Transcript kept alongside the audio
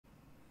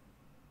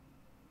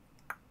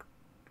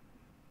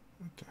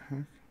What the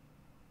heck?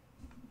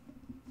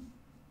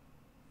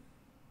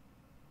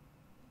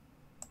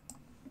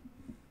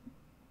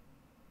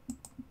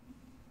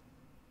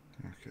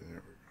 Okay,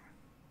 there we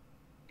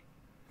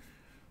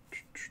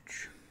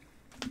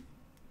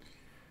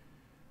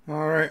go.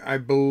 All right, I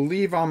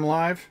believe I'm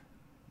live.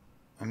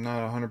 I'm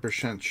not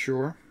 100%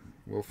 sure.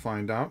 We'll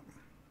find out.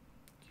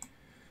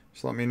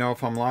 Just let me know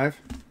if I'm live.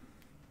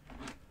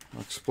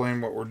 I'll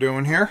explain what we're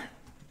doing here.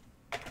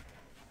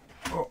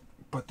 Oh,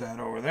 put that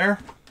over there.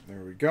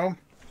 There we go.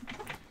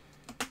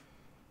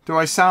 Do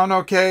I sound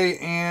okay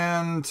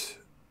and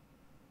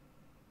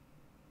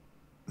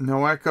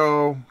no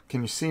echo?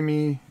 Can you see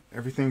me?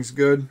 Everything's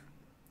good?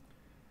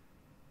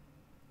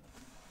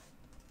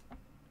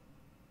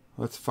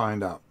 Let's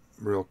find out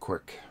real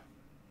quick.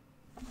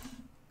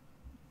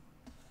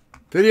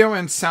 Video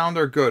and sound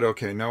are good.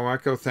 Okay, no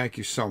echo. Thank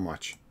you so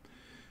much.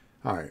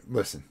 All right,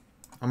 listen.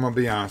 I'm going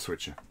to be honest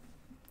with you.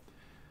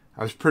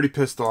 I was pretty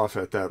pissed off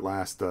at that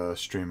last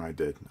stream I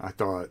did. I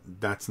thought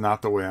that's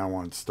not the way I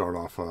wanted to start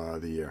off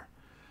the year.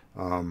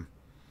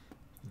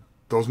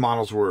 Those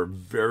models were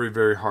very,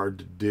 very hard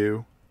to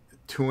do.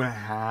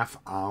 2.5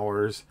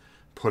 hours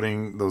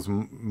putting those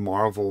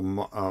Marvel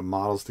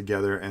models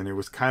together, and it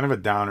was kind of a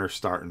downer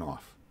starting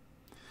off.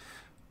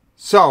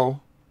 So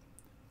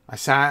I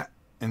sat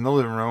in the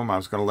living room. I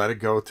was going to let it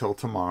go till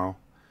tomorrow.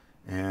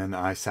 And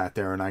I sat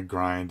there and I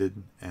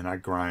grinded and I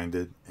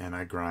grinded and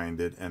I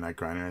grinded and I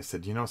grinded. And I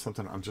said, you know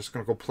something? I'm just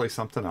going to go play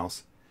something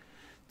else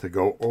to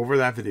go over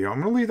that video. I'm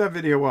going to leave that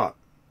video up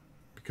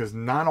because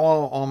not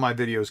all my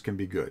videos can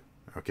be good.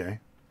 Okay.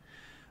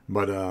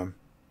 But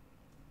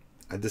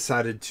I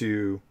decided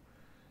to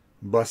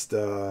bust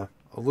a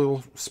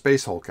little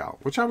Space Hulk out,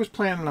 which I was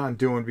planning on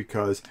doing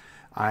because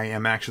I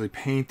am actually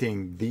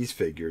painting these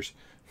figures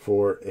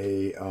for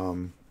a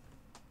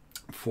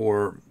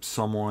for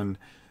someone.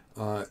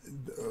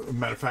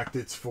 Matter of fact,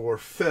 it's for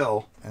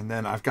Phil, and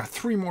then I've got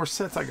 3 more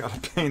sets I got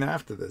to paint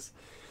after this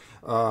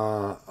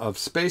of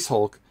Space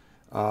Hulk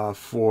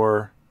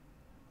for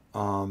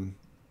some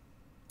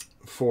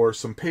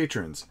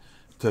patrons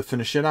to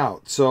finish it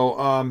out.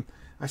 So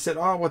I said,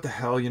 oh, what the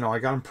hell, you know, I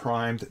got them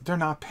primed. They're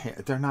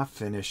not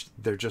finished.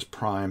 They're just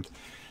primed.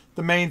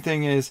 The main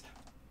thing is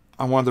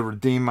I wanted to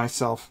redeem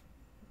myself.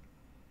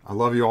 I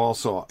love you all,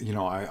 so, you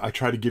know, I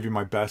try to give you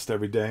my best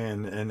every day,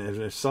 and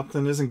if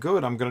something isn't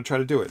good, I'm going to try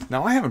to do it.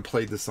 Now, I haven't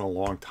played this in a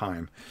long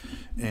time,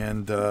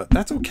 and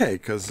that's okay,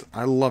 because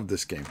I love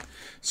this game.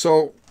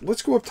 So,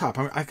 let's go up top.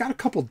 I've got a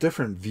couple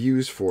different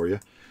views for you.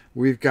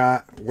 We've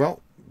got, well,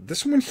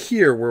 this one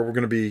here, where we're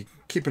going to be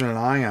keeping an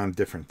eye on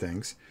different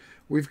things.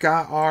 We've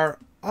got our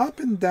up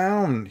and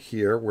down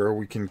here, where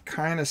we can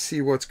kind of see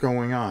what's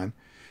going on.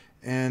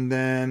 And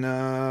then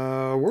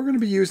we're going to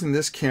be using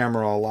this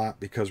camera a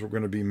lot because we're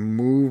going to be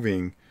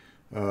moving.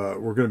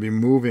 We're going to be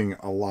moving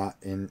a lot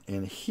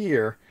in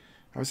here.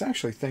 I was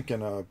actually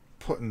thinking of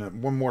putting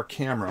one more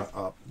camera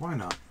up. Why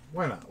not?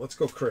 Why not? Let's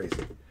go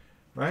crazy,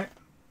 right?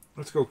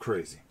 Let's go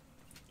crazy.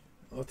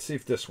 Let's see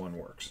if this one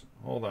works.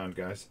 Hold on,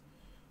 guys.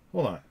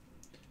 Hold on.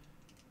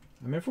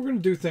 I mean, if we're going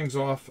to do things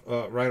off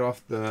right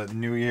off the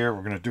new year,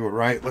 we're going to do it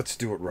right. Let's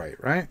do it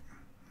right, right?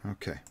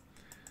 Okay.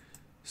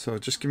 So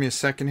just give me a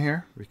second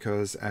here,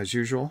 because as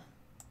usual,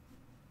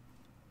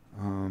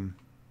 I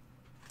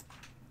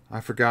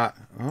forgot.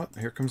 Oh,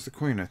 here comes the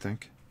Queen, I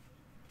think.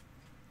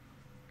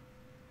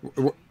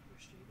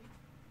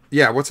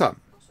 Yeah, what's up?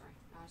 Oh, sorry.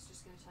 I was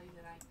just going to tell you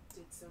that I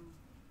did some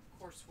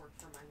coursework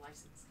for my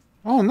license.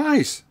 Oh,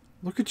 nice.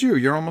 Look at you.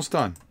 You're almost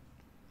done.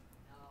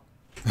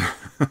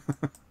 No.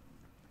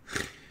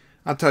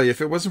 I'll tell you,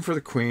 if it wasn't for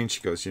the Queen,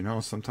 she goes, you know,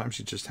 sometimes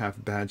you just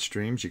have bad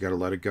streams. You got to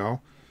let it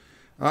go.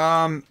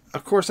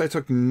 Of course, I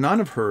took none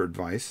of her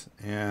advice,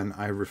 and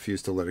I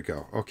refused to let it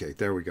go. Okay,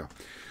 there we go.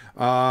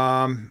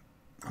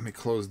 Let me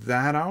close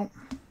that out.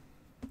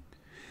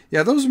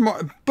 Yeah, those are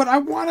more, but I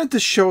wanted to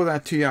show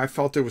that to you. I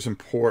felt it was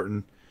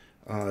important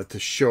to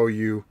show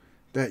you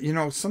that, you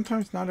know,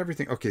 sometimes not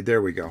everything. Okay,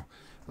 there we go.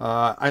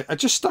 I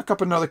just stuck up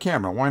another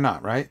camera. Why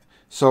not, right?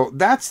 So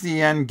that's the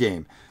end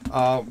game.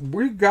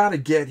 We got to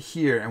get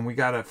here, and we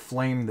got to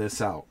flame this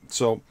out.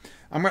 So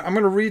I'm going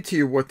to read to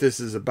you what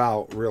this is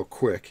about real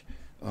quick.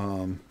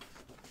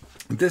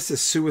 This is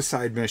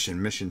Suicide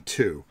Mission, Mission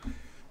 2.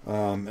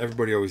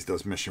 Everybody always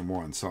does Mission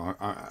 1, so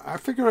I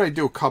figured I'd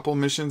do a couple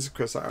missions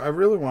because I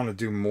really want to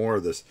do more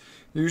of this.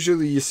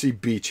 Usually you see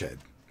Beachhead.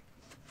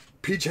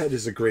 Beachhead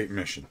is a great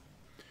mission.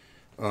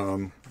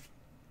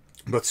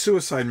 But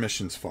Suicide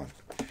Mission's fun.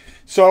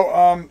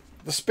 So,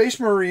 the Space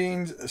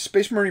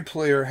Marine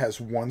player has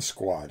one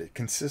squad. It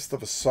consists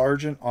of a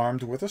sergeant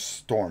armed with a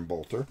storm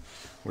bolter,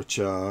 which,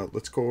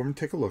 let's go over and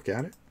take a look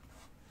at it.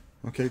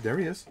 Okay, there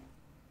he is.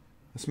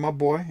 That's my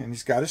boy, and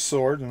he's got his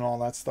sword and all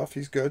that stuff.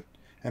 He's good.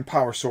 And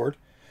power sword.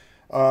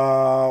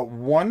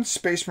 One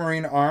Space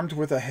Marine armed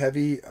with a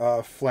heavy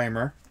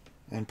flamer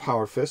and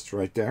power fist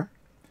right there.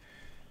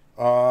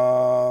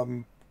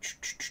 One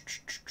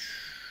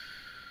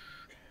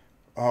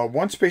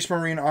Space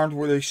Marine armed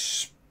with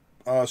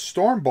a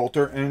storm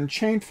bolter and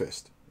chain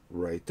fist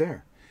right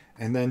there.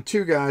 And then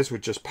 2 guys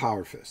with just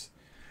power fists.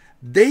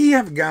 They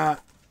have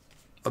got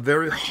a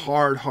very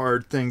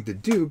hard thing to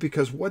do,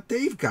 because what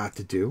they've got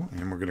to do,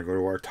 and we're going to go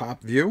to our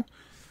top view.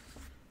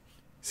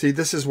 See,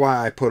 this is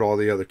why I put all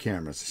the other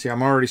cameras. See,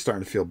 I'm already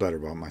starting to feel better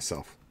about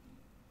myself.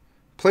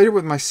 Played it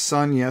with my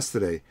son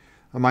yesterday.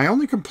 My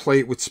only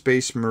complaint with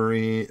Space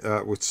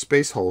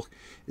Hulk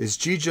is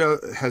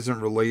Gija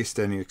hasn't released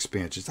any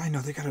expansions. I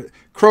know they got a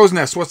Crow's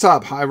Nest. What's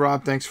up? Hi,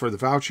 Rob. Thanks for the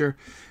voucher.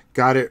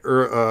 Got it.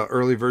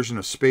 Early version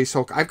of Space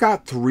Hulk. I've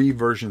got 3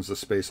 versions of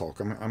Space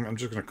Hulk. I'm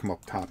just going to come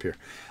up top here.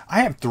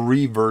 I have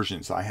 3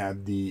 versions. I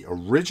have the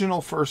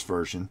original first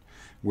version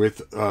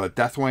with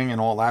Deathwing and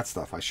all that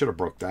stuff. I should have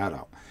broke that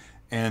out.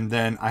 And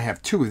then I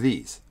have 2 of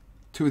these.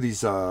 2 of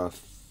these 4th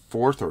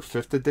or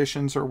 5th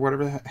editions or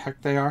whatever the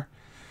heck they are.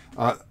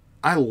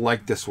 I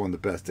like this one the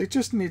best. They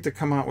just need to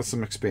come out with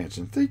some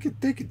expansions. They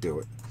could do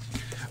it.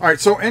 All right.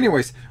 So,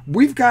 anyways,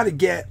 we've got to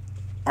get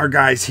our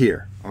guys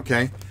here.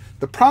 Okay.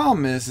 The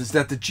problem is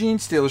that the Gene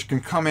Stealers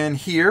can come in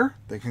here.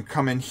 They can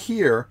come in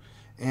here,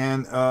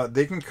 and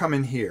they can come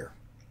in here.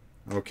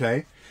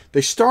 Okay.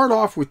 They start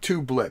off with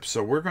 2 blips,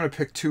 so we're going to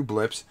pick 2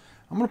 blips.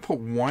 I'm going to put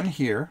 1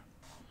 here,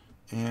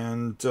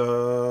 and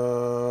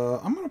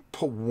I'm going to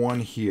put 1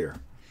 here.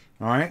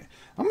 All right.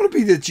 I'm going to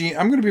be the Gene.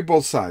 I'm going to be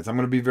both sides. I'm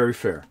going to be very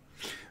fair.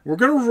 We're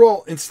going to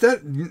roll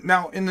instead.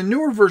 Now, in the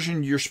newer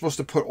version, you're supposed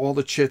to put all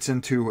the chits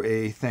into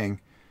a thing.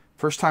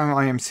 First time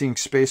I am seeing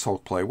Space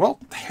Hulk play. Well,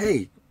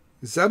 hey,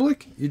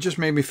 Zeblik, you just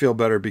made me feel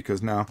better,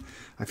 because now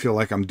I feel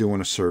like I'm doing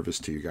a service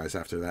to you guys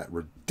after that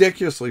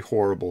ridiculously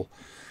horrible,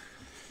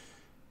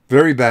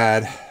 very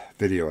bad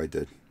video I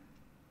did.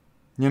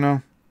 You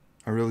know,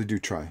 I really do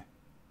try.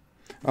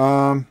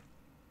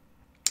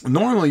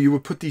 Normally, you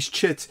would put these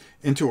chits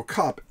into a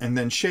cup and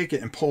then shake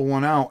it and pull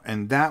one out,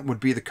 and that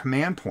would be the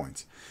command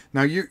points.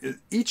 Now,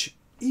 each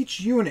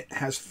unit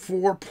has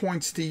 4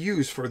 points to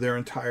use for their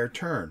entire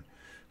turn.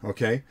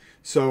 Okay,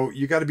 so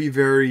you got to be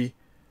very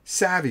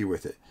savvy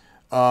with it.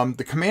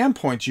 The command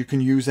points you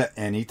can use at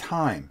any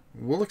time.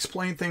 We'll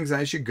explain things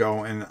as you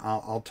go, and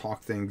I'll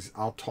talk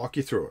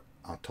you through it.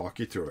 I'll talk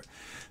you through it.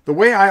 The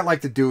way I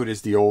like to do it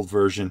is the old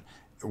version.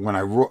 When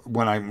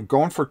I'm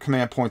going for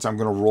command points, I'm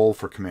going to roll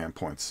for command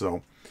points.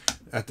 So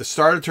at the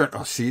start of the turn,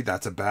 oh, see,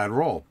 that's a bad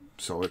roll.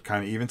 So it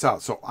kind of evens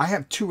out. So I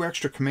have 2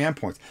 extra command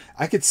points.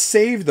 I could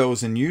save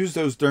those and use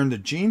those during the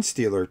Gene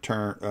Stealer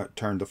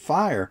turn to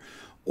fire,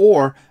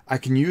 or I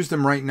can use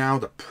them right now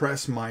to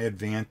press my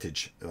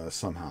advantage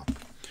somehow.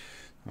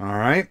 All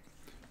right.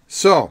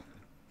 So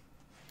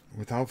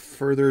without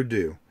further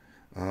ado,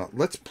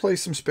 let's play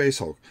some Space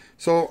Hulk.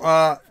 So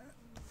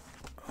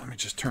let me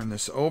just turn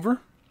this over.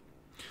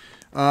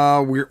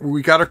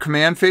 We got our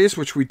command phase,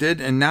 which we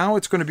did, and now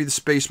it's going to be the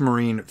Space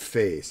Marine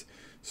phase.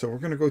 So we're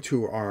going to go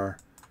to our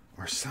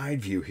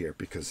side view here,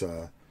 because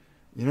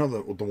you know,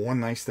 the one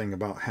nice thing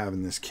about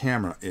having this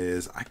camera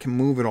is I can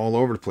move it all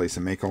over the place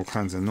and make all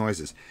kinds of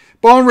noises.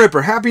 Bone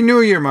Ripper, Happy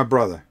New Year, my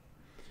brother.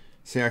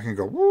 See, I can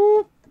go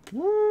whoop,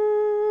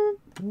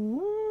 whoop,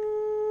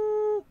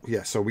 whoop.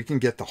 Yeah, so we can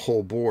get the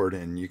whole board,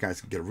 and you guys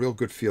can get a real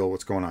good feel of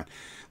what's going on.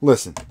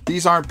 Listen,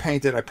 these aren't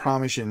painted. I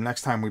promise you,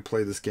 next time we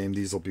play this game,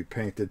 these will be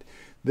painted.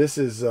 This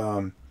is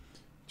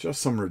just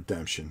some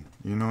redemption.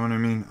 You know what I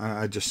mean?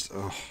 I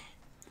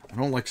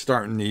don't like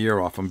starting the year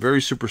off. I'm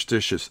very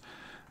superstitious.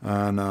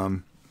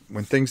 And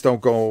when things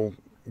don't go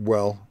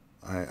well,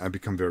 I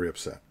become very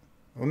upset.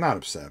 Well, not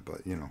upset,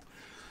 but, you know,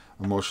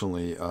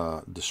 emotionally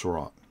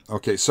distraught.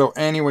 Okay, so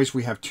anyways,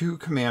 we have 2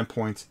 command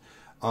points.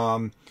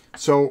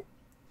 So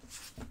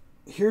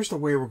here's the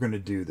way we're going to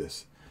do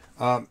this.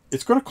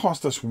 It's going to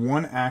cost us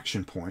 1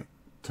 action point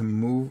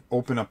to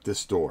open up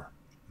this door.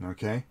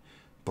 Okay?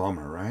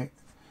 Bummer, right?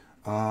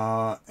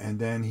 And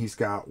then he's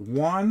got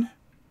 1,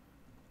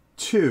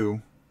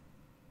 2...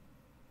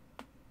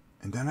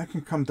 and then I can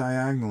come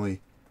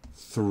diagonally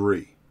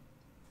 3.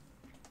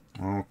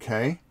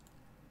 Okay.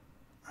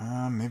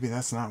 Maybe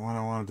that's not what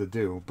I wanted to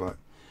do, but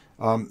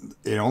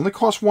it only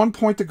costs 1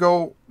 point to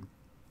go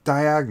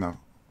diagonal.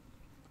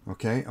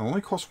 Okay, it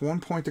only costs 1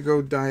 point to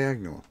go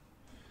diagonal.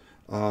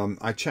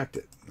 I checked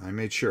it. I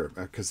made sure,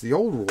 because the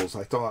old rules,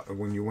 I thought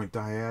when you went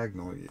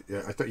diagonal,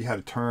 I thought you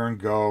had to turn,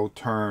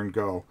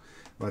 go,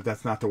 but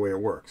that's not the way it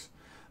works.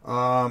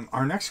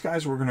 Our next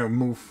guys, we're going to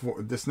move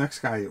for this next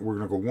guy. We're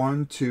going to go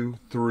 1, 2,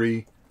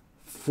 3,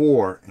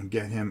 4 and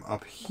get him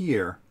up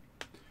here.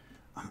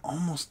 I'm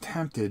almost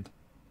tempted.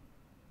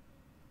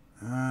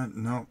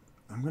 No,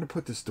 I'm going to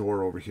put this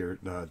door over here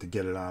to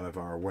get it out of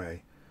our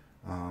way.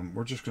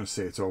 We're just going to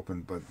say it's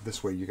open, but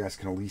this way you guys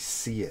can at least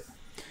see it.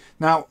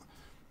 Now,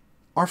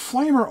 our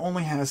flamer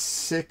only has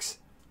 6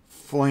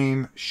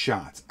 flame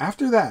shots.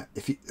 After that,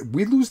 if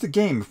we lose the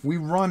game, if we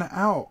run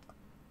out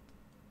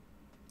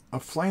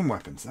of flame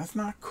weapons, that's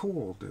not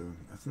cool, dude.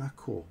 That's not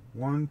cool.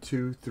 1,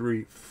 2,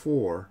 3,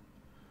 4.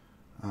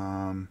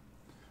 I'm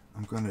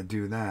going to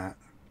do that.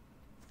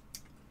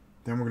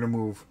 Then we're going to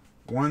move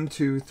 1,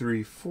 2,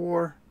 3,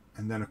 4.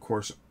 And then, of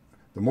course,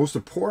 the most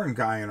important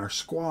guy in our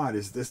squad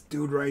is this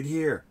dude right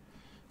here.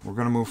 We're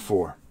going to move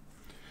 4.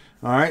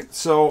 All right,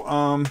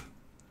 so,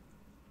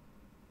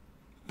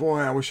 boy,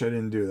 I wish I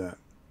didn't do that.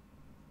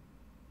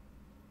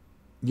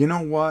 you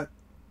know what?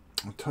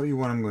 I'll tell you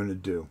what I'm going to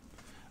do.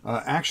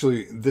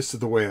 Actually, this is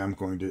the way I'm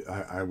going to.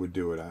 I would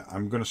do it.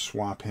 I'm going to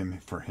swap him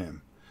for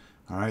him.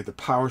 All right. The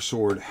power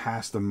sword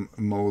has to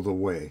mow the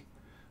way,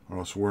 or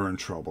else we're in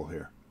trouble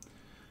here.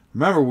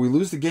 Remember, we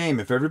lose the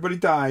game if everybody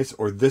dies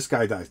or this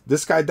guy dies.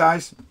 This guy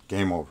dies,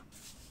 game over.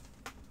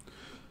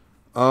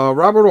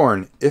 Robert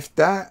Orrin, if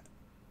that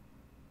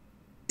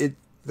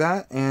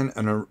and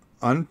an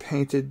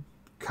unpainted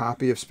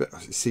copy of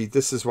see,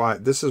 this is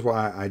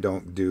why I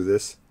don't do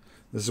this.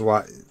 This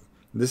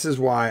is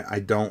why I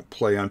don't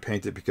play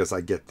unpainted, because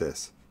I get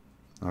this.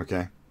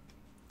 Okay.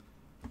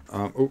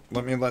 Oh,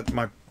 let me let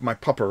my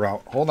pupper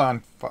out. Hold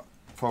on,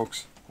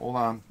 folks. Hold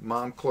on.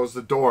 Mom closed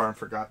the door and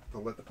forgot to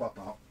let the pup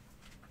out.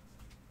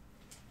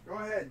 Go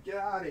ahead, get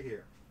out of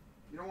here.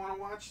 You don't want to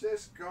watch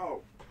this?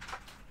 Go.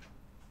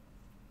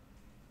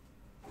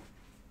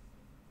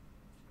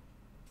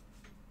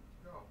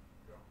 Go.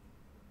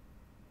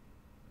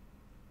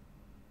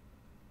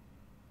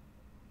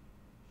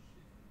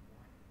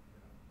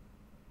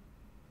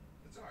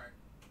 It's all right.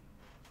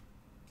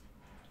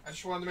 I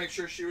just wanted to make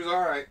sure she was all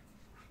right.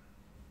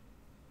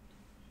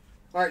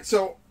 All right,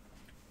 so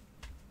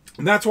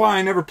that's why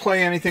I never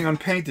play anything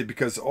unpainted,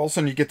 because all of a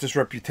sudden you get this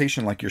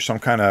reputation like you're some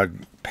kind of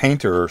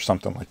painter or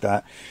something like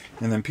that,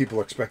 and then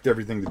people expect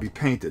everything to be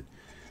painted.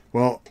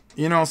 Well,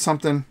 you know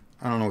something?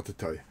 I don't know what to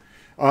tell you.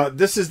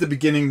 This is the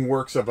beginning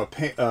works of a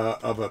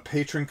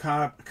patron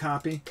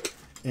copy,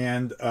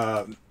 and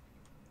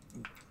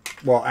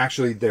well,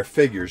 actually they're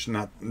figures,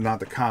 not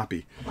the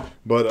copy,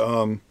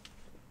 but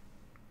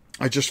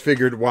I just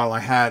figured while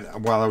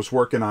I was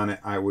working on it,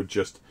 I would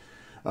just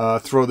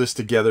throw this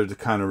together to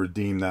kind of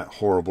redeem that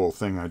horrible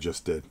thing I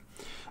just did.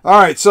 All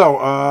right,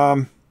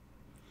 so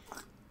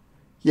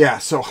yeah,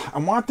 so I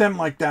want them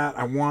like that.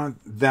 I want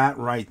that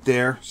right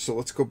there. So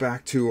let's go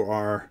back to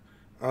our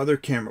other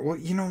camera. Well,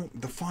 you know,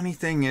 the funny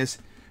thing is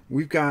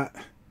we got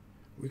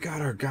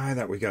our guy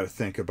that we got to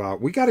think about.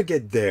 We got to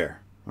get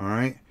there, all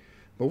right?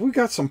 But we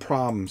got some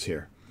problems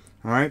here,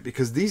 all right?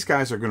 Because these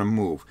guys are going to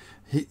move.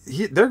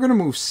 They're going to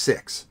move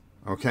 6,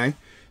 okay?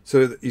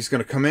 So he's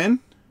going to come in.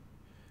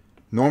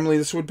 Normally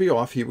this would be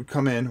off. He would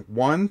come in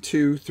 1,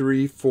 2,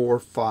 3, 4,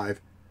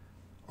 5.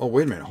 Oh,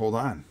 wait a minute. Hold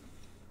on.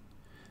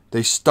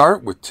 They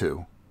start with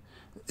 2.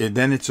 And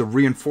then it's a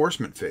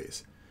reinforcement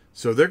phase.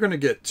 So they're going to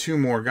get 2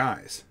 more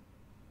guys.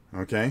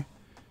 Okay?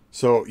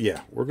 So,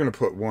 yeah. We're going to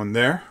put 1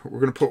 there. We're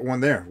going to put 1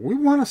 there. We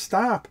want to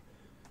stop.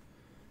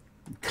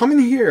 Coming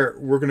here,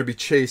 we're going to be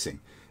chasing.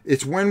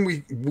 It's when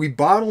we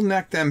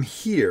bottleneck them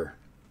here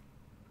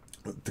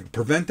to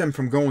prevent them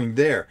from going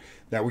there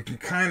that we can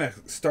kind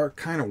of start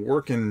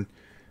working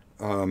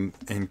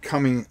and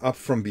coming up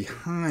from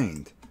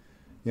behind.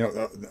 You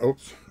know,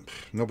 oops,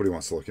 nobody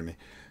wants to look at me.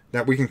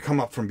 That we can come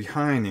up from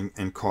behind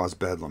and cause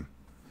bedlam.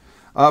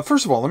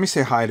 First of all, let me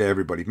say hi to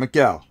everybody.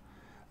 Miguel,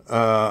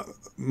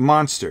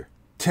 Monster,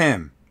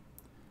 Tim,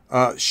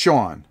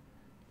 Sean,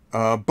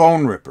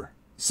 Bone Ripper,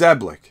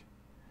 Zeblik,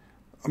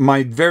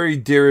 my very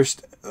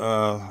dearest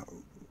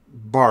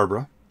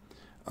Barbara.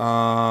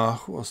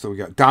 Who else do we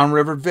got?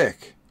 Downriver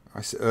Vic,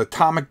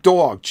 Atomic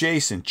Dog,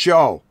 Jason,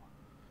 Joe,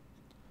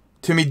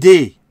 Timmy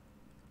D,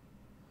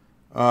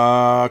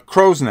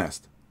 Crow's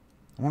Nest.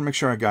 I want to make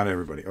sure I got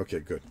everybody. Okay,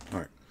 good. All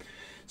right.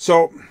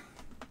 So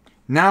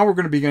now we're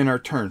going to begin our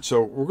turn.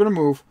 So we're going to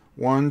move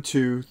 1,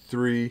 2,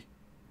 3.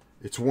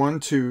 It's 1,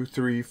 2,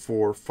 3,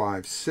 4,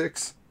 5,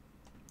 6.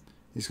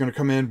 He's going to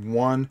come in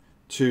 1,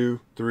 2,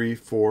 3,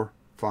 4,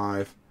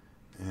 5,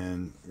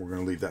 and we're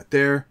going to leave that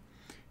there.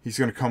 He's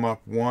going to come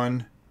up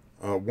 1,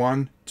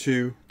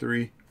 2,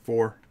 3,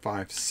 4,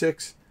 5,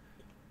 6.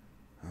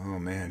 Oh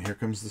man, here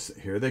comes this.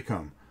 Here they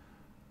come.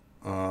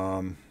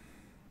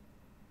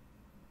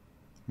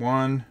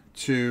 1,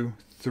 2,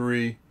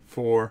 3,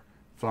 4,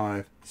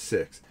 5,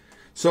 6.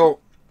 So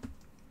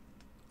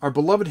our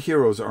beloved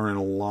heroes are in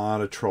a lot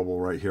of trouble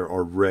right here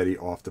already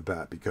off the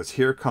bat, because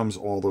here comes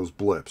all those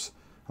blips.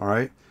 All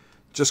right,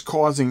 just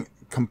causing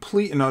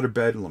complete and utter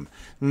bedlam.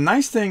 The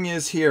nice thing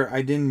is here,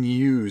 I didn't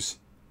use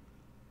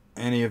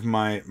any of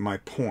my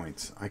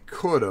points. I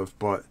could have,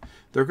 but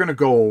they're going to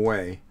go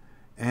away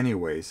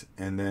anyways,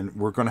 and then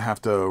we're going to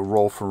have to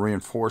roll for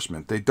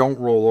reinforcement. They don't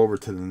roll over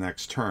to the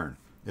next turn,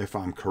 if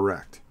I'm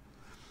correct.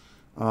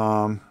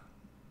 All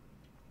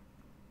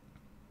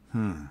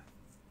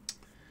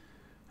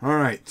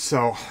right,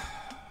 so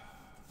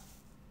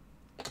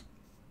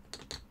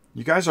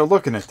you guys are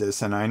looking at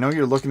this, and I know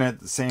you're looking at it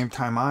at the same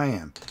time I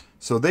am.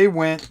 So they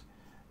went.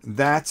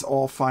 That's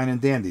all fine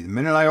and dandy. The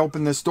minute I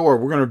open this door,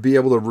 we're going to be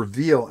able to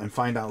reveal and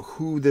find out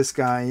who this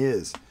guy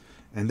is.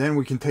 And then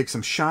we can take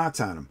some shots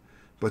at him.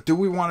 But do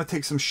we want to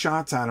take some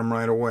shots at him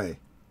right away?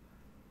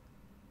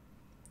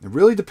 It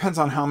really depends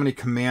on how many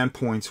command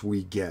points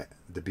we get,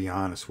 to be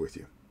honest with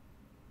you.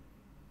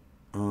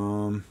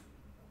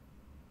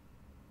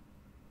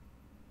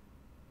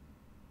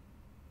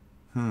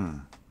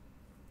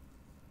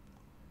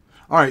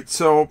 Alright,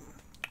 so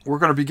we're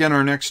going to begin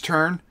our next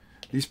turn.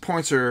 These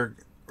points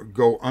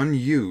go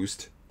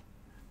unused,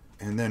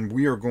 and then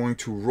we are going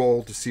to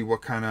roll to see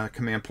what kind of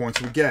command points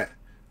we get.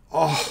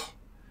 Oh,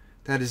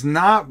 that is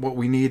not what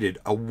we needed.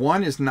 A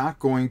 1 is not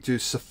going to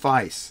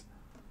suffice.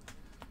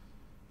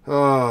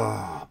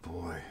 Oh,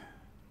 boy.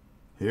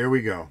 Here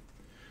we go.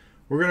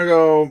 We're going to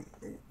go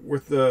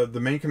with the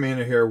main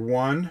commander here.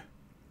 1,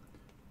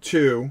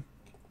 2.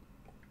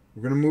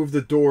 We're going to move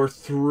the door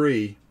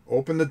 3.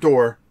 Open the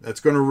door.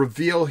 That's going to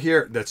reveal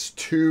here. That's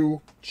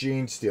 2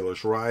 Gene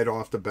Stealers right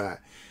off the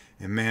bat.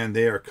 And man,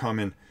 they are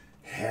coming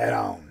head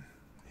on.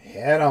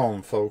 Head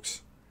on,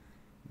 folks.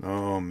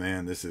 Oh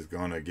man, this is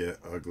going to get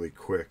ugly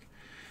quick.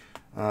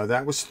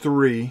 That was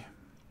 3.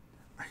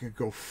 I could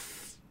go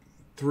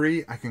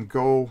 3. I can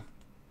go...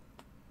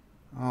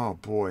 Oh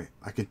boy.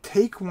 I can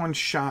take 1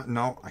 shot.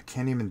 No, I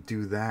can't even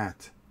do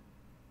that.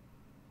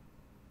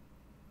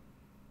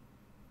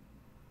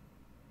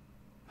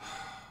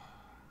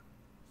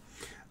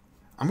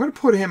 I'm going to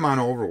put him on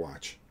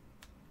Overwatch.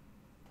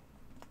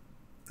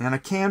 And I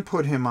can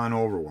put him on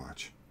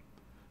Overwatch.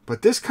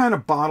 But this kind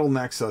of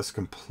bottlenecks us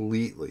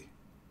completely.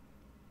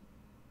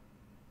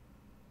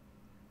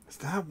 Is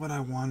that what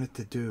I wanted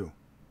to do?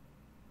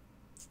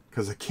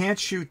 Because I can't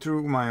shoot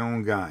through my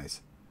own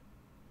guys.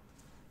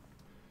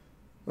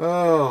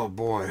 Oh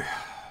boy.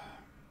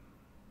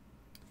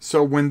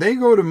 So when they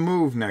go to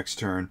move next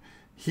turn,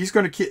 he's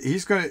going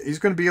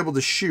to be able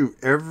to shoot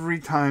every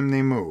time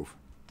they move.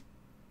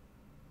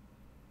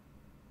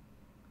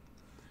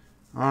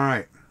 All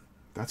right.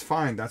 That's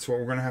fine. That's what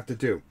we're going to have to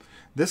do.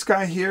 This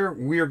guy here,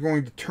 we are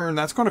going to turn.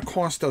 That's going to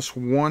cost us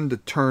 1 to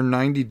turn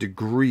 90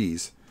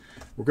 degrees.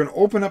 We're going to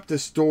open up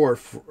this door.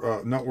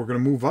 No, we're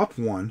going to move up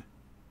 1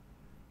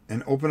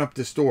 and open up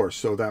this door.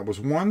 So that was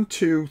 1,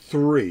 2,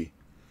 3.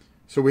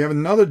 So we have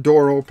another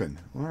door open.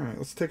 All right,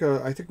 let's take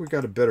a... I think we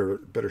got a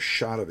better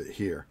shot of it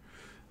here.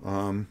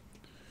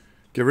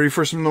 Get ready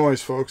for some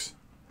noise, folks.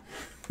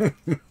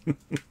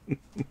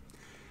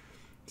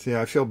 See,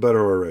 I feel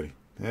better already.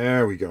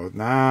 There we go.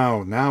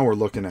 Now we're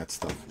looking at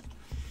stuff.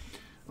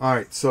 All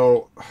right,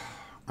 so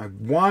I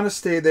want to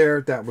stay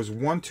there. That was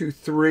 1, 2,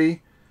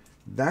 3.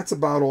 That's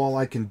about all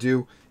I can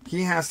do.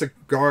 He has to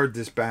guard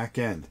this back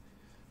end.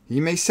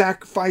 He may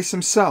sacrifice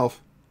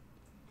himself.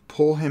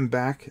 Pull him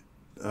back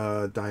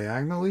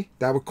diagonally.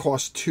 That would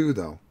cost 2,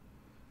 though.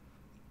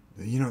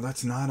 You know,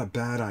 that's not a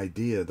bad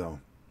idea,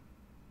 though.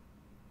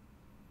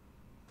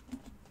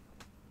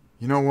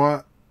 You know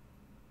what?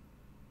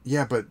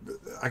 Yeah, but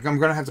I'm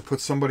going to have to put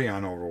somebody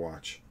on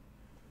Overwatch.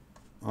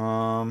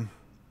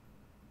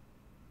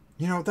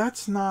 You know,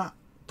 that's not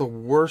the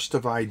worst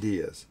of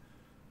ideas.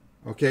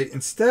 Okay,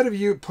 instead of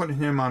you putting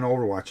him on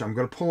Overwatch, I'm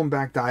going to pull him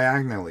back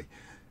diagonally.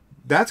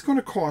 That's going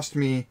to cost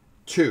me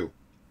 2.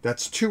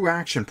 That's 2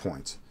 action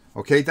points.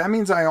 Okay, that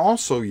means I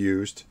also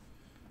used...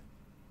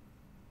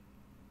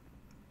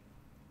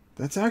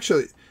 That's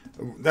actually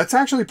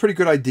a pretty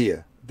good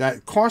idea.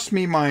 That cost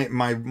me my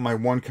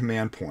 1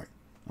 command point.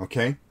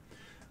 Okay?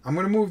 I'm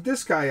going to move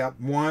this guy up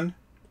 1,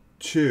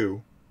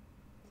 2.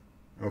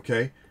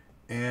 Okay?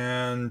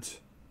 And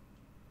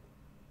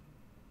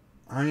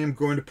I am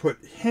going to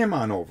put him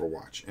on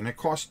Overwatch. And it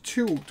costs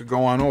 2 to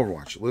go on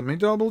Overwatch. Let me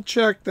double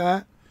check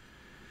that.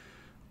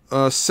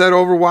 Set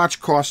Overwatch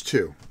costs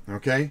 2.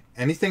 Okay?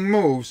 Anything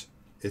moves,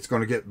 it's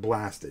going to get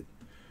blasted.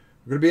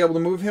 We're going to be able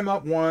to move him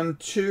up 1,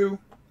 2.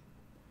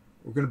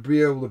 We're going to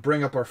be able to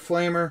bring up our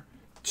flamer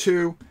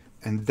 2.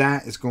 And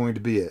that is going to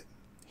be it.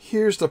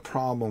 Here's the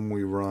problem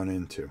we run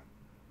into.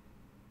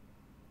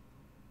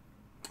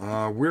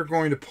 We're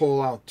going to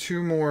pull out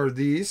 2 more of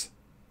these.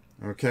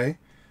 Okay.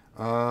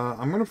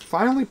 I'm going to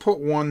finally put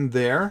 1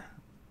 there.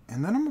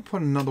 And then I'm going to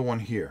put another one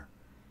here.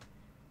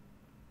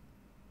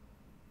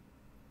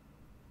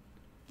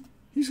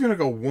 He's going to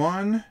go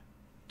 1,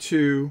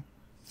 2,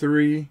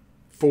 3,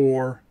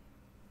 4.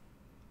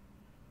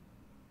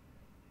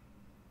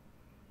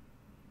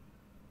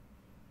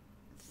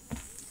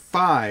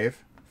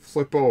 5.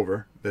 Flip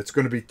over. That's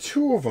going to be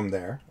 2 of them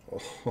there.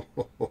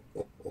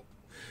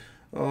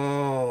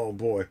 Oh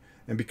boy.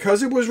 And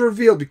because it was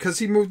revealed, because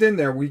he moved in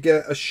there, we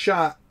get a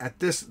shot at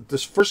this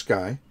first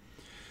guy.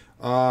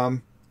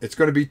 It's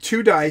going to be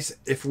 2 dice.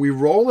 If we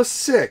roll a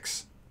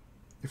 6.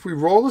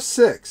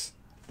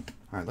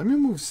 All right, let me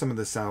move some of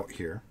this out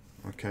here.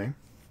 Okay.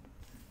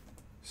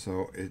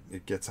 So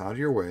it gets out of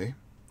your way.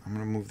 I'm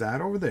going to move that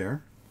over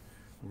there.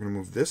 We're going to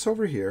move this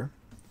over here.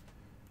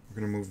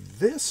 We're going to move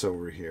this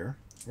over here.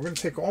 We're going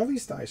to take all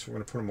these dice. We're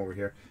going to put them over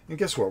here. And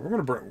guess what? We're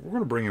going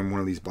to bring in one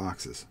of these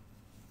boxes.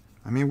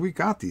 I mean, we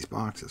got these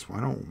boxes. Why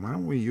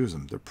don't we use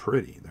them? They're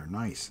pretty. They're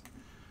nice.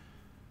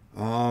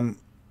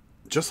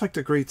 Just like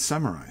the Great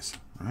Samurais,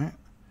 right?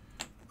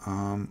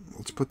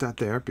 Let's put that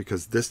there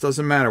because this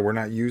doesn't matter. We're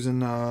not using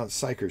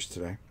psychers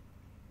today.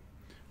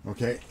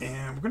 Okay,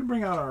 and we're going to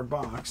bring out our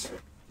box.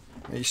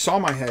 Now, you saw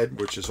my head,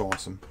 which is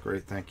awesome.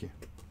 Great, thank you.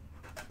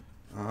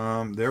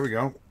 There we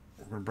go.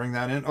 We're going to bring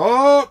that in.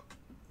 Oh!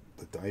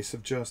 The dice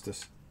of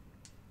justice.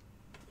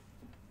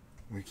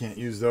 We can't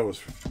use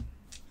those.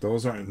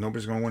 Those aren't...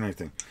 Nobody's going to win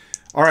anything.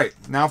 All right,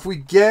 now if we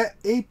get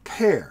a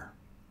pair,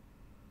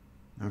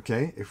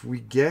 okay, if we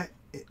get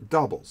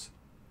doubles,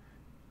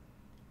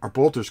 our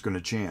bolter's going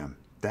to jam.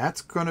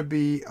 That's going to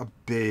be a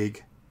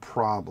big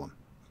problem.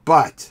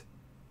 But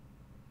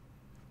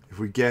if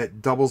we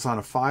get doubles on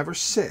a 5 or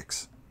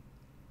 6,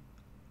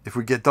 if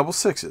we get double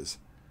 6s,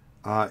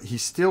 he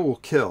still will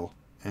kill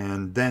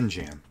and then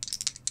jam.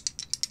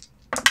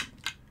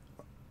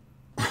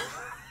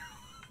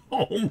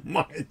 Oh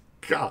my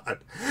God.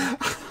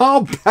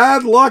 How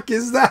bad luck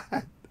is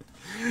that?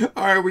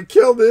 All right, we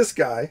kill this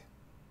guy.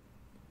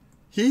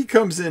 He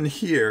comes in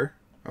here,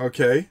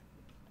 okay?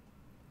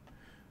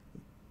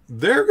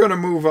 They're going to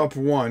move up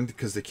 1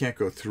 because they can't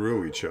go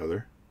through each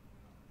other.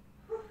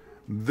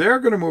 They're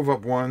going to move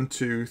up 1,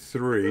 2,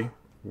 3.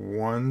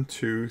 1,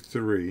 2,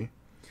 3.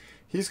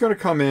 He's going to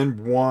come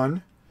in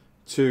 1,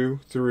 2,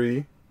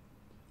 3.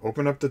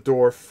 Open up the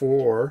door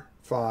 4,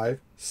 5,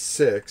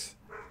 6.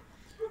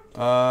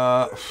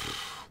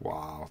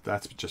 Wow,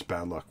 that's just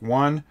bad luck.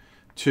 1,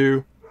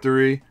 2,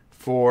 3,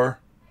 4.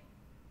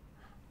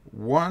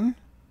 1,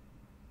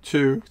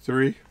 2,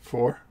 3,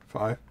 4,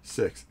 5,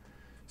 6.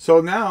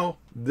 So now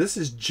this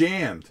is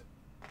jammed.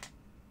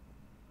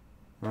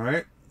 All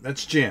right,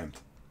 that's jammed.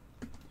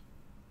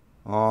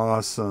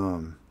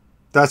 Awesome.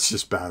 That's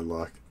just bad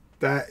luck.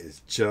 That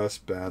is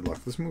just bad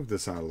luck. Let's move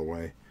this out of the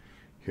way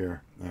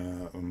here.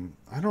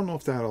 I don't know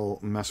if that'll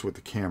mess with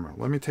the camera.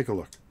 Let me take a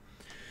look.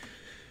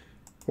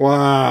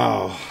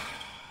 Wow.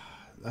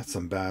 That's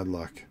some bad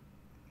luck.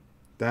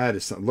 That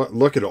is some,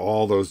 look at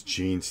all those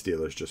gene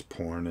stealers just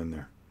pouring in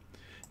there.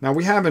 Now,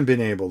 we haven't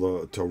been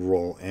able to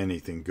roll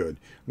anything good.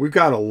 We've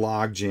got a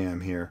log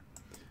jam here.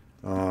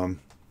 Boy,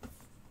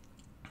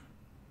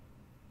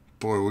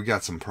 we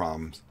got some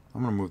problems.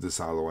 I'm going to move this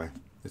out of the way.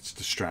 It's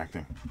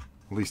distracting,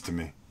 at least to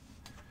me.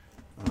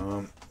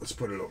 Let's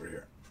put it over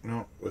here.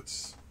 No,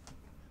 let's...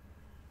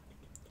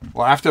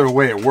 Well, after the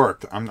way it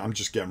worked, I'm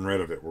just getting rid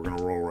of it. We're going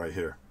to roll right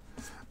here.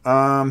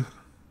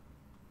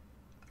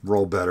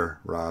 Roll better,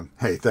 Rob.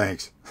 Hey,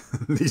 thanks.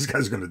 These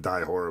guys are going to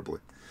die horribly.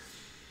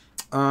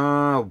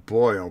 Oh,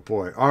 boy, oh,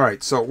 boy. All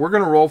right, so we're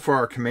going to roll for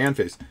our command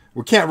phase.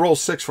 We can't roll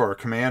 6 for our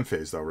command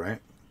phase, though,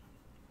 right?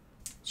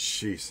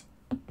 Jeez.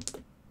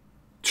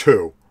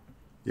 2.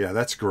 Yeah,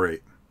 that's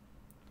great.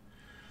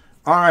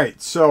 All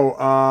right,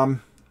 so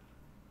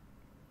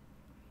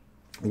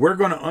we're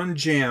going to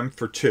unjam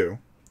for 2.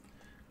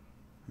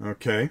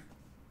 Okay.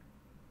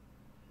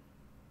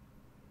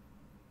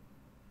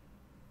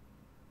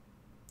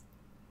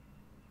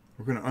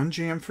 We're going to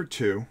unjam for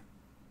 2.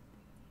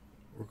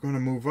 We're going to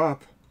move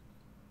up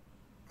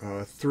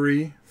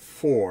 3,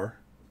 4.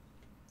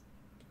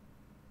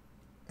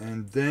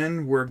 And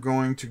then we're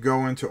going to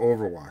go into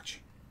Overwatch.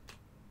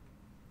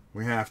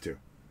 We have to.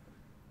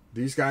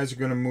 These guys are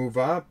going to move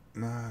up.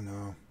 No.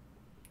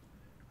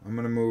 I'm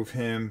going to move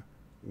him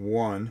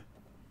 1.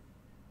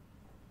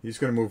 He's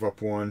going to move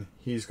up 1.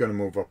 He's going to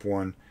move up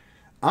 1.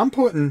 I'm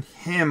putting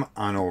him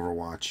on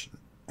Overwatch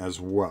as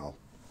well.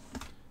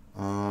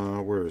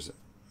 Where is it?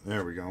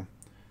 There we go.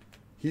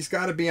 He's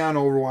got to be on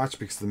Overwatch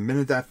because the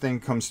minute that thing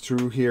comes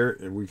through here,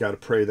 we got to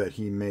pray that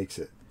he makes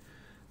it.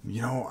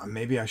 You know,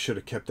 maybe I should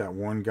have kept that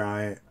one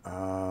guy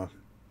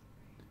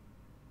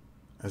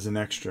as an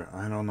extra.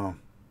 I don't know.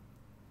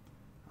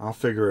 I'll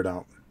figure it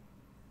out.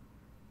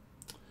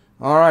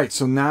 All right,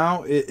 so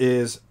now it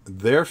is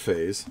their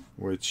phase,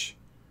 which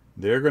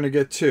they're going to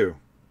get 2.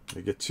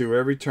 They get 2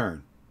 every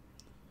turn.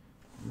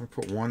 I'm going to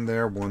put 1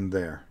 there, 1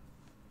 there.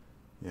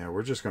 Yeah,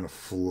 we're just going to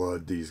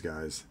flood these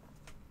guys.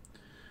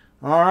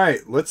 All right,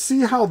 let's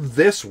see how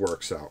this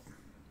works out.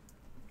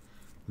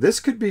 This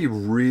could be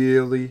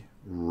really,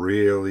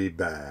 really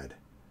bad.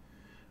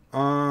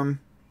 We're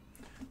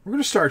going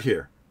to start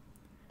here.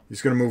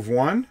 He's going to move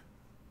 1.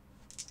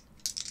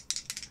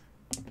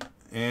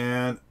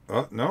 And,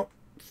 oh, no,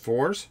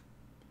 4s.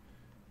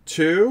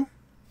 2.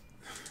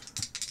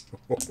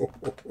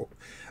 All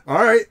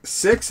right,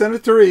 6 and a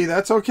 3.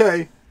 That's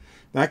okay.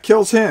 That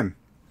kills him.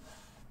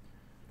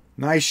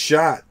 Nice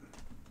shot.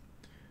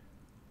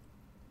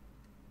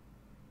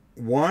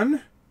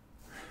 1.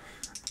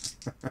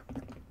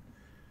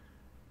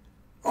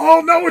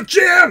 Oh, no, it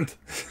jammed.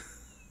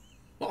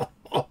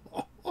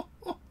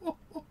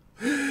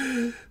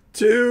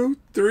 2,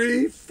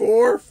 3,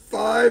 4,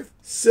 5,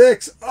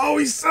 6. Oh,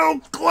 he's so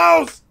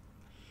close.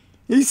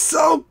 He's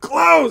so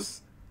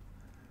close.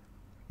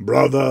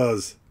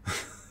 Brothers.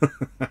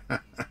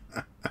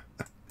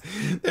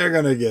 They're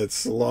going to get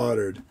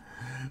slaughtered.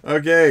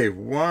 Okay,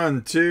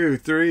 1, 2,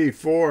 3,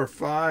 4,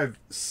 5,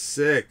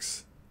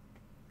 6.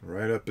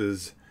 Right up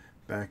his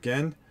back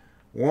end.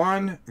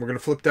 1. We're going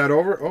to flip that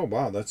over. Oh,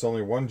 wow, that's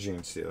only 1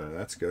 gene stealer.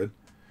 That's good.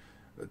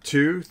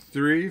 2,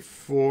 3,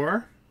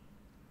 4.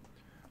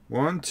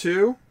 1,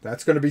 2.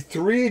 That's going to be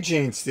 3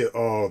 gene steal.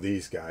 Oh,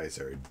 these guys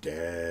are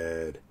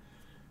dead.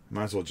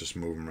 Might as well just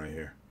move them right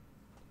here.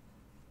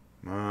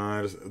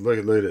 Look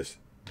at this.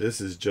 This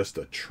is just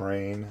a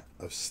train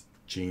of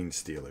gene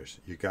stealers.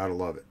 You got to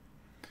love it.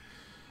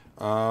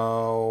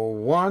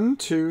 1,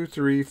 2,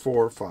 3,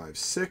 4, 5,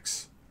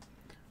 6.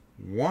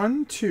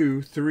 1,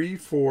 2, 3,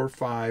 4,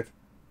 5,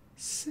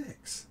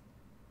 6.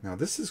 Now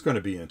this is going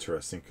to be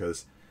interesting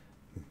because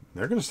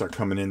they're going to start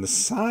coming in the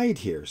side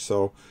here.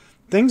 So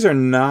things are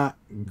not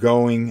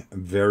going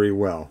very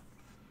well.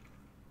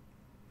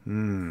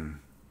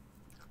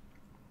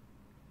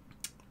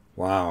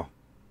 Wow.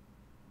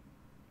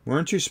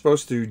 Weren't you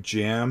supposed to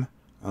jam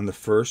on the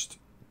first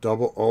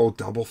double? Oh,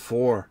 double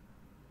 4.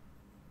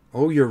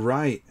 Oh, you're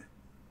right.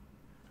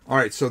 All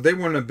right, so they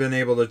wouldn't have been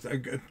able to.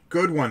 A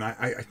good one.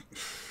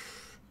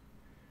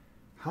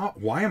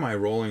 Why am I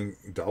rolling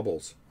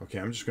doubles? Okay,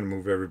 I'm just going to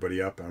move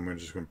everybody up. I'm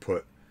just going to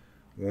put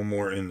one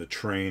more in the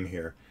train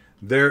here.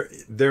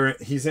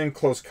 He's in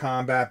close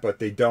combat, but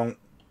they don't.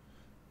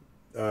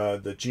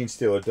 The Gene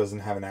Stealer doesn't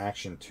have an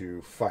action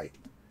to fight.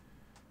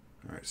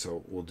 All right,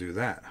 so we'll do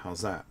that.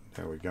 How's that?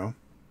 There we go.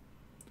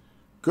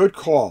 Good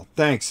call.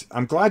 Thanks.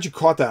 I'm glad you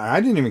caught that.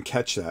 I didn't even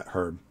catch that,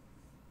 Herb.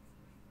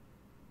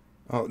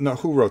 Oh, no.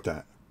 Who wrote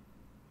that?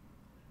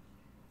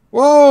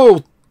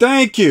 Whoa!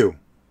 Thank you.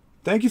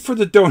 Thank you for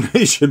the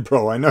donation,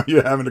 bro. I know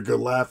you're having a good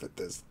laugh at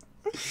this.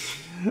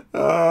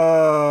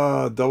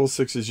 Double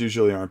 6s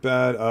usually aren't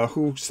bad.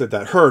 Who said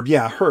that? Herb.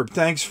 Yeah, Herb.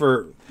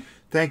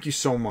 Thank you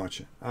so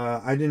much.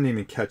 I didn't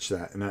even catch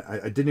that, and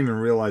I didn't even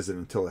realize it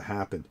until it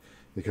happened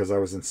because I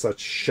was in such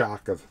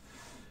shock of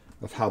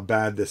how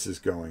bad this is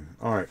going.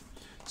 All right.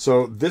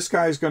 So this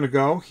guy's going to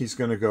go. He's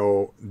going to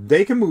go.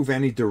 They can move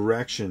any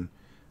direction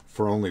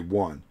for only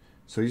 1.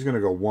 So he's going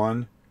to go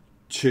 1,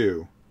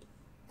 2,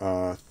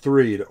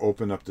 3 to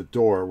open up the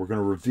door. We're going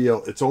to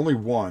reveal it's only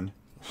 1.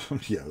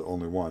 Yeah,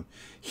 only 1.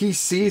 He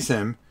sees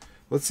him.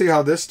 Let's see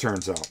how this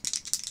turns out.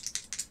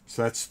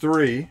 So that's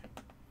 3,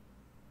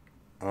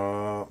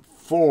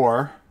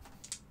 4.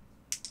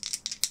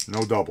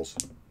 No doubles.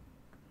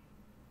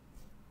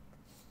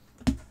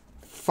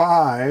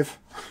 5.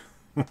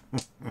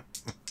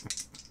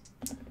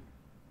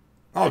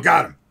 Oh,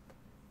 got him.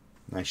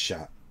 Nice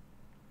shot.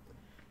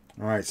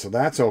 All right, so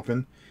that's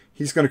open.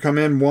 He's going to come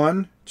in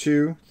 1,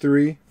 2,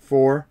 3,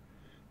 4,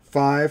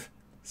 5,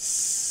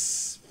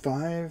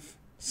 5,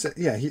 6.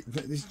 Yeah,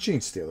 he's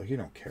Gene Stealer. He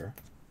don't care.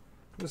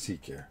 What does he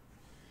care?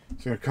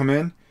 He's going to come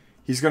in.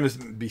 He's going to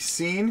be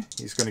seen.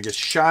 He's going to get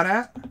shot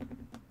at.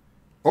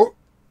 Oh,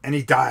 and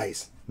he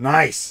dies.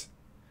 Nice.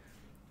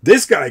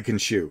 This guy can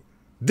shoot.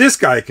 This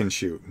guy can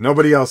shoot.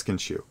 Nobody else can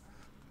shoot.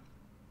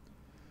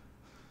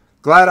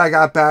 Glad I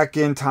got back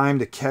in time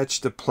to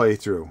catch the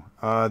playthrough.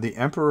 The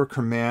Emperor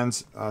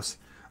commands us.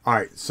 All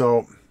right,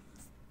 so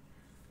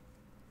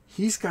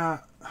he's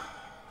got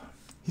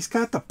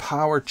the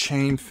power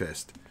chain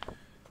fist.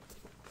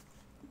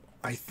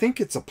 I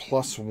think it's a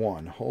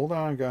 +1. Hold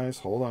on, guys.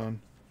 Hold on.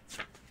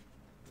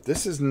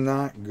 This is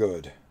not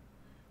good.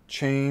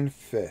 Chain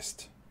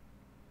fist.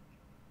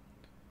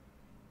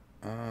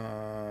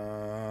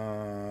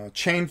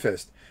 Chain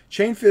fist.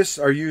 Chain fists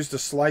are used to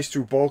slice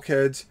through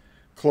bulkheads,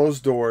 close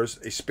doors.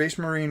 A Space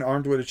Marine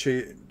armed with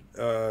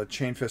a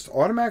chain fist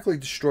automatically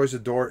destroys a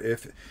door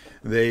if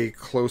they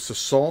close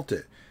assault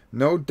it.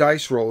 No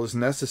dice roll is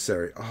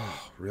necessary.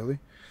 Oh, really?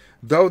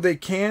 Though they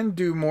can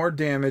do more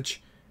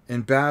damage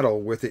in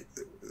battle with it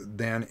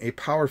than a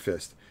power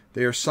fist.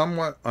 They are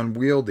somewhat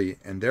unwieldy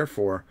and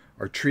therefore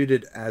are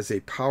treated as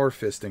a power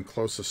fist in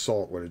close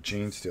assault with a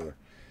Gene Stealer.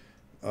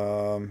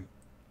 Wow,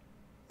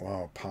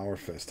 power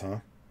fist, huh?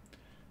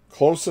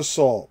 Close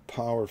assault,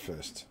 power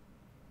fist.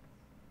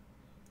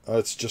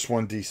 It's just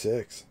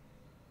 1d6.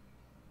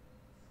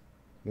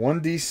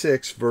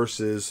 1d6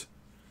 versus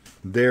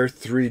their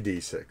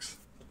 3d6.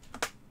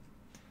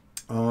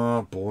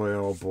 Oh boy,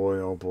 oh boy,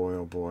 oh boy,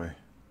 oh boy.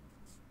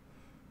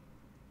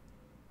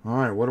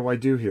 Alright, what do I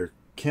do here?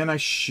 Can I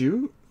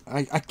shoot?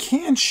 I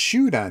can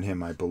shoot at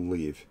him, I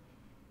believe.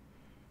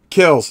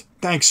 Kills,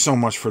 thanks so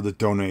much for the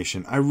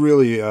donation. I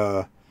really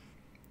love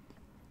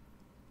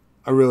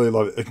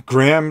it.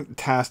 Graham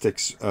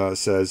Tastix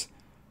says,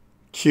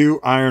 Cue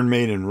Iron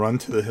Maiden, run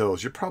to the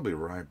hills. You're probably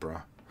right,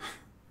 bro.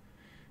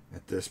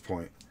 At this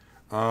point.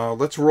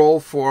 Let's roll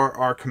for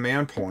our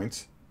command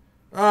points.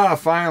 Ah,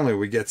 finally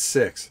we get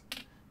 6.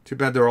 Too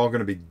bad they're all going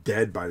to be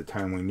dead by the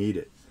time we need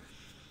it.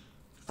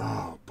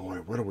 Oh, boy,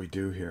 what do we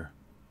do here?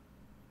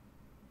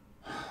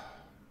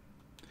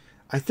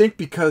 I think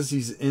because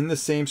he's in the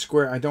same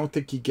square, I don't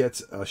think he gets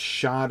a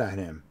shot at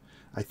him.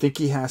 I think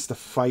he has to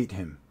fight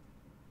him.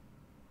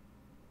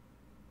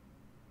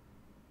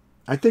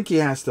 I think he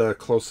has to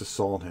close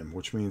assault him,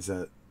 which means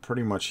that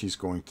pretty much he's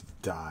going to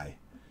die.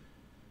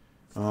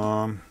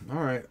 All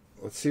right,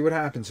 let's see what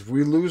happens. If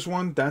we lose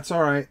one, that's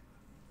all right.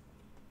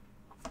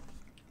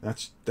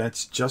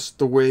 That's just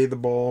the way the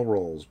ball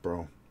rolls,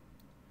 bro.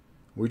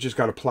 We just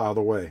got to plow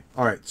the way.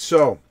 All right,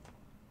 so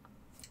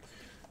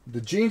the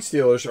Gene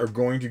Stealers are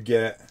going to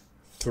get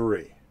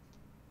 3.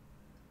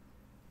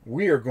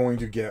 We are going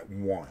to get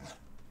 1.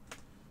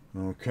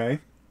 Okay.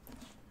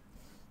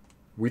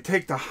 We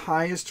take the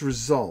highest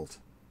result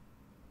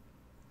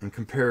and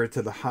compare it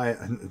to the high.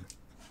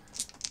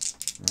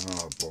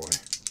 Oh boy.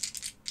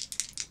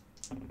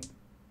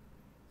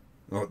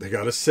 Oh, they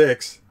got a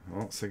 6.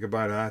 Oh, say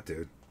goodbye to that,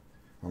 dude.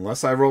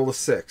 Unless I roll a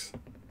 6.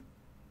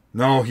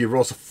 No, he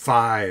rolls a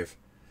 5.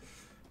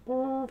 We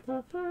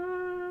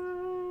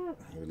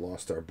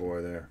lost our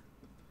boy there.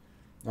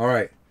 All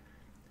right.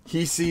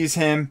 He sees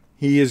him.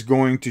 He is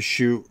going to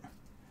shoot.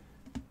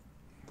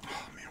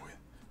 Oh, man,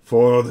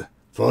 for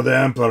For the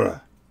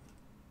Emperor.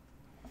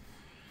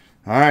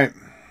 All right.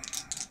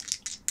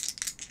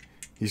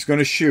 He's going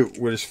to shoot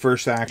with his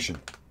first action.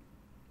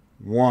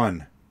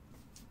 1.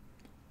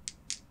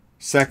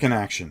 Second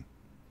action.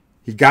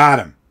 He got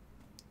him.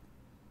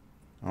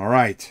 All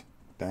right.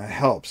 That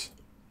helps.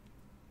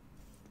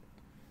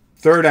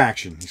 Third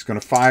action. He's going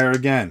to fire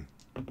again.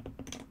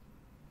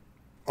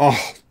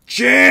 Oh,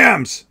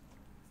 jams!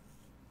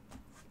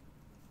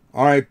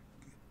 All right.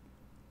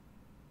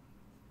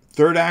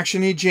 Third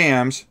action, he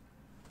jams.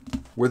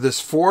 With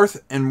his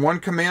fourth and 1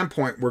 command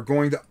point, we're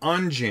going to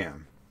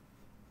unjam.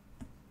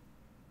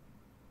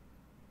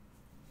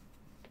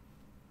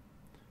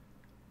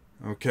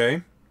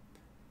 Okay.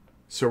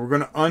 So we're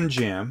going to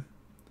unjam.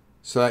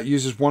 So that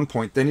uses 1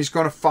 point. Then he's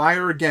going to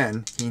fire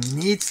again. He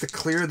needs to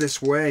clear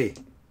this way.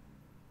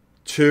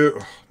 2.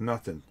 Oh,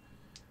 nothing.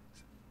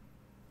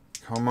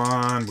 Come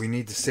on. We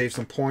need to save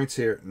some points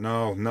here.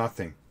 No,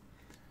 nothing.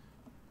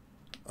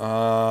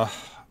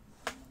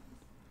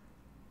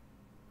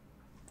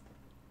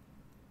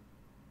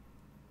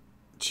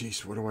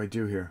 Jeez, what do I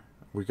do here?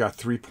 We got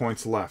 3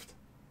 points left.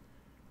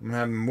 I'm going to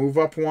have him move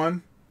up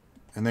 1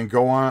 and then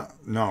go on.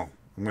 No,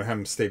 I'm going to have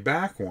him stay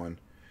back 1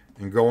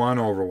 and go on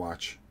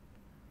Overwatch.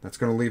 That's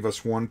going to leave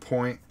us 1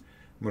 point.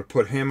 I'm going to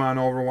put him on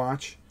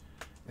Overwatch.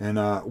 And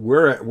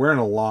we're in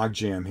a log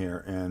jam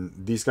here, and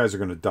these guys are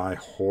going to die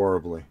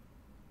horribly.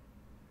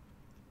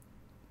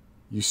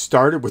 You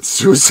started with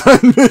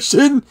Suicide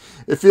Mission?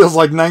 It feels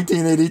like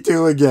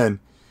 1982 again.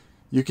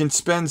 You can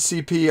spend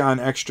CP on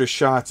extra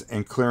shots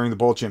and clearing the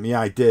bolt jam. Yeah,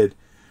 I did.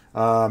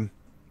 But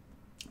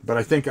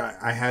I think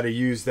I had to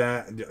use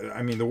that.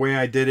 I mean, the way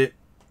I did it,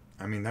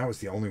 I mean, that was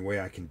the only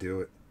way I can do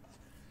it.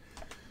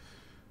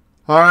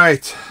 All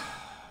right.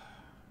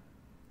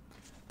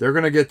 They're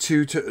going to get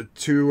two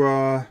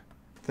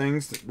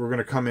things. We're going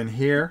to come in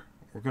here.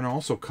 We're going to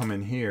also come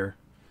in here.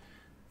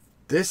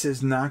 This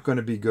is not going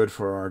to be good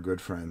for our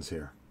good friends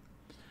here.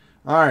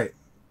 All right.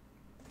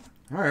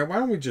 All right, why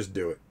don't we just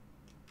do it?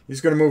 He's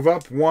going to move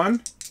up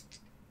 1.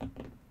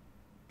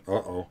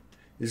 Uh-oh.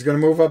 He's going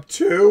to move up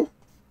 2.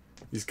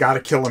 He's got to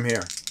kill him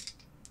here.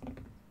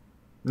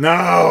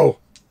 No!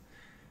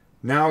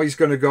 Now he's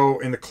going to go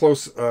into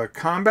close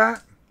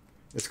combat.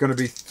 It's going to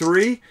be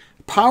 3.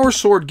 Power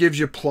Sword gives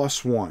you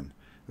 +1.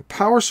 The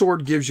Power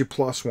Sword gives you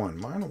 +1.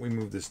 Why don't we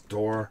move this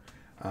door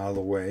out of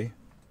the way,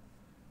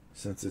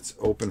 since it's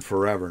open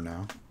forever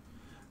now.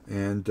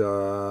 And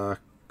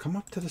come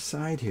up to the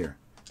side here.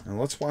 And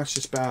let's watch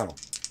this battle.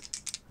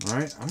 All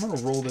right, I'm going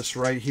to roll this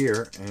right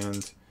here,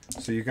 and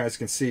so you guys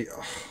can see,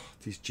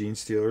 these Gene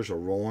Stealers are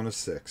rolling a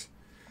 6.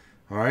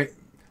 All right,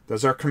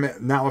 does our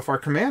now if our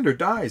commander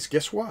dies,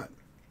 guess what?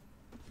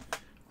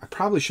 I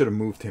probably should have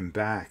moved him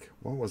back.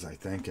 What was I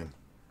thinking?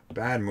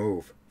 Bad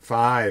move.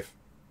 5.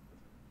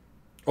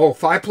 Oh,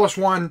 5 +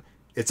 1.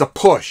 It's a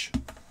push.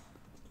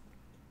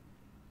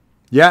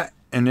 Yeah,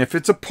 and if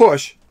it's a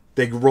push,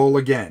 they roll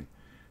again.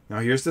 Now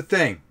here's the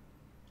thing.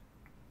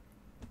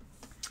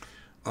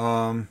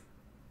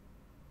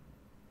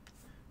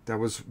 That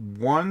was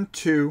 1,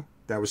 2.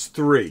 That was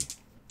 3.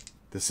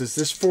 This is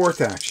this 4th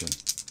action.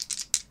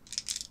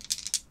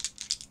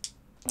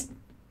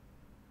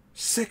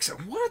 6.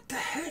 What the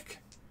heck?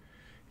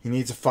 He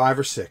needs a 5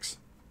 or 6.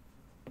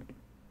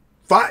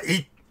 5.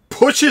 He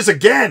pushes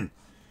again.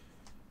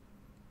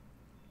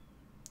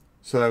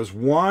 So that was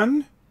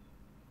 1,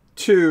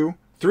 2,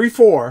 3,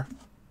 4.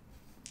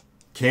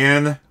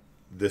 Can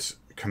this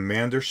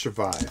commander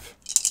survive?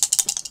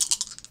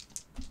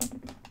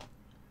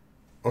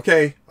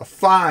 Okay, a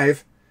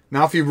 5.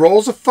 Now if he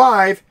rolls a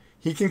 5,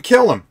 he can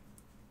kill him.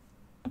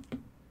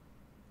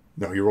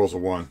 No, he rolls a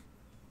 1.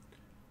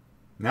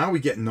 Now we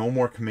get no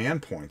more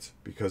command points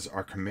because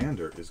our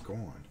commander is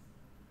gone.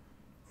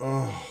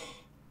 Oh.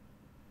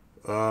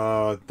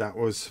 That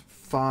was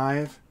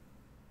 5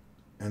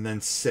 and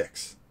then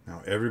 6.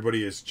 Now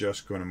everybody is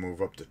just going to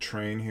move up the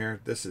train here.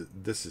 This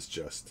is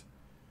just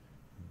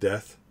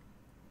death,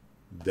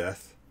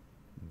 death,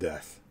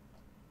 death.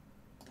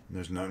 And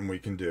there's nothing we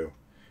can do.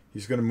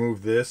 He's going to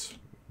move this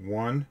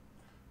 1,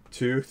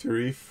 2,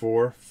 3,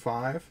 4,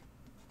 5.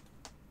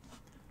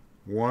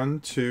 1,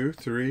 2,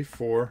 3,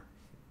 4,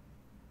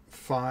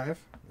 5.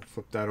 We'll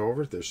flip that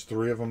over. There's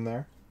 3 of them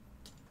there.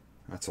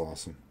 That's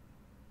awesome.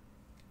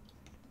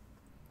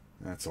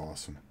 That's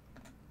awesome.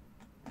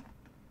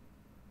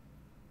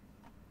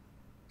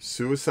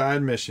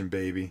 Suicide Mission,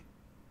 baby.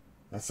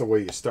 That's the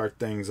way you start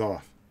things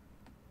off.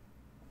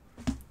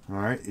 All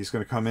right, he's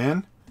going to come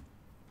in.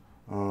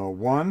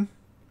 1,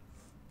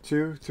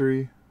 2,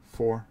 3,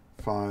 4,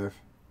 5,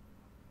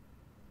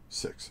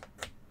 6.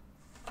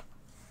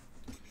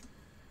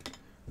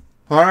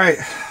 All right.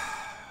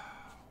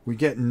 We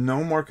get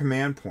no more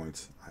command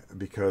points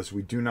because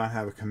we do not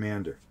have a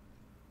commander.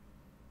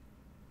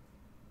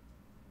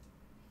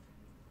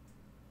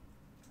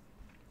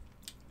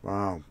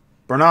 Wow.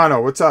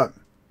 Bernardo, what's up?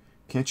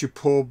 Can't you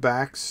pull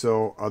back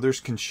so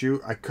others can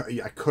shoot? I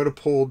could have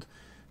pulled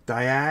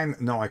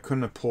diagonal. No, I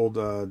couldn't have pulled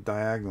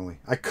diagonally.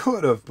 I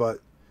could have,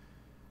 but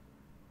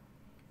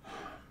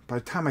by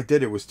the time I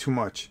did, it was too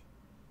much.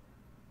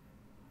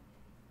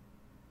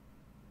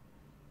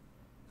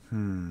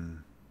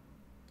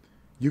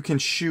 You can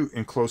shoot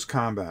in close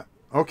combat.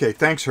 Okay,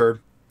 thanks, Herb.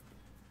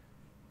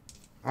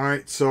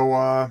 Alright,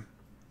 so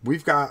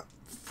we've got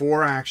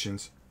 4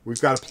 actions.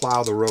 We've got to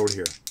plow the road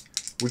here.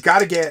 We've got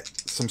to get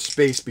some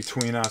space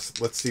between us.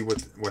 Let's see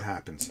what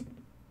happens.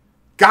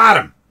 Got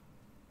him!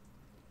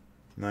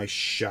 Nice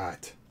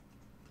shot.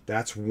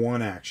 That's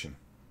 1 action.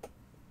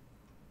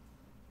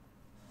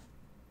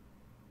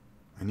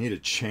 I need a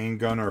chain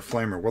gun or a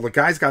flamer. Well, the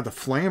guy's got the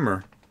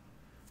flamer.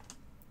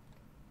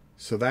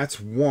 So that's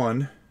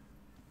 1.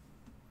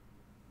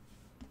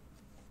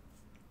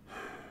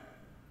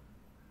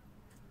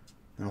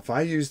 Now, if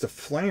I use the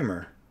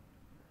flamer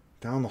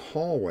down the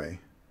hallway,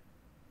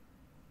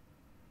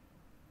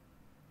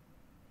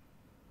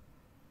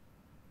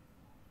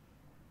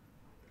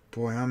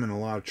 boy, I'm in a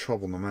lot of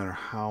trouble no matter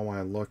how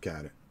I look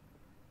at it.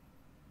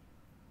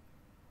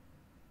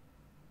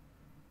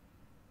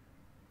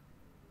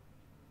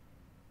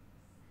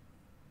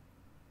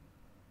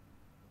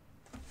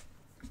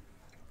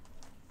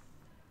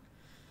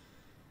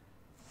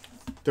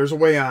 There's a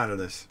way out of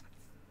this.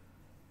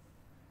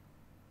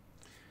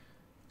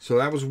 So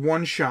that was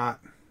 1 shot.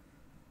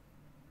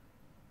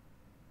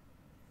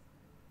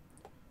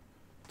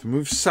 To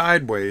move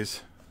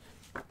sideways,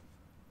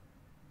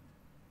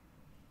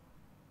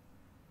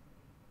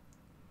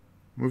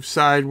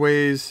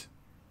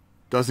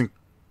 doesn't,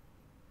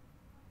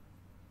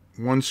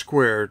 1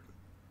 square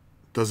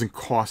doesn't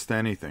cost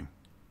anything.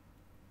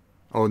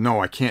 Oh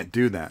no, I can't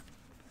do that.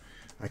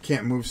 I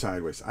can't move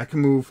sideways. I can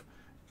move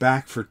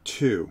back for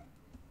 2.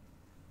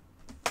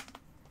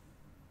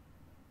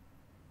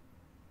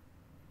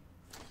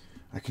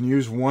 I can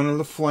use one of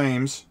the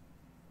flames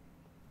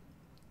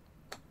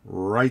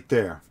right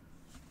there.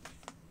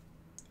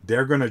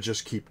 They're going to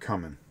just keep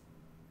coming.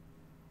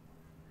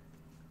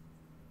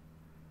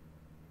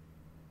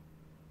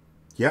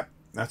 Yep,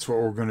 that's what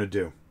we're going to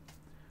do.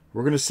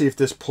 We're going to see if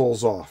this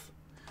pulls off.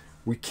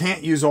 We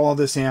can't use all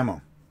this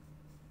ammo.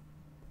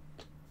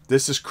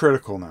 This is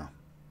critical now.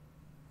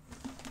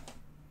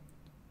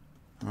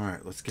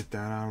 Alright, let's get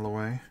that out of the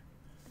way.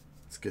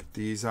 Let's get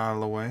these out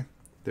of the way.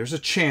 There's a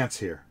chance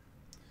here.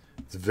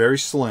 It's very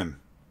slim.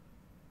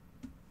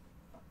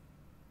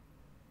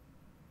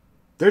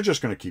 They're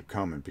just going to keep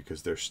coming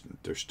because they're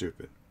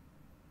stupid.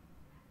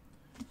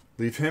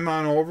 Leave him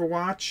on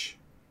Overwatch.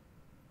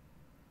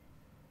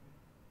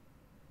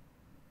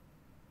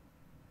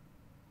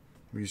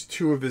 We use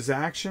 2 of his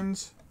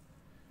actions.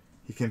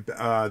 He can.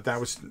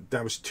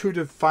 That was 2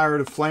 to fire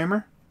the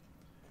flamer,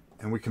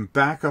 and we can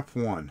back up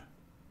 1.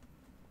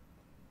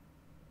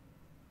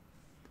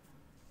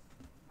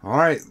 All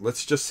right,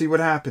 let's just see what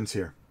happens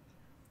here.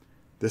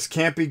 This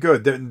can't be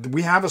good.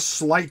 We have a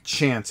slight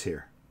chance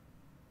here.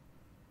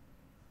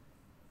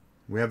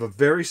 We have a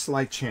very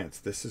slight chance.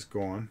 This is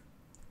gone.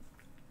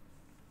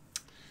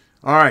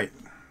 All right.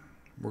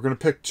 We're going to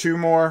pick 2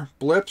 more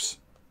blips.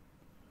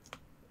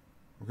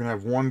 We're going to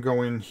have 1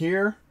 go in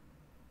here.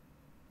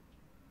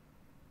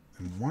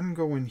 And 1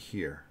 go in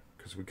here.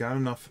 Because we got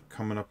enough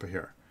coming up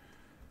here.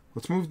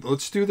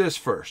 Let's do this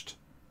first.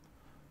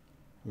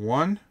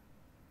 1,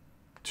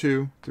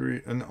 2, 3.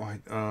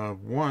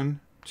 1,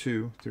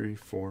 2, 3,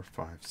 4,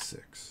 5,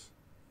 6.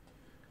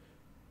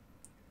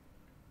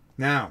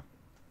 Now,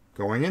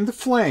 going into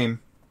flame,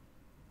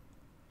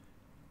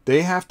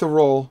 they have to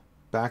roll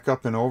back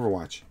up in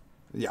Overwatch.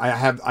 I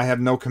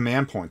have no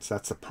command points.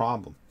 That's the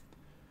problem.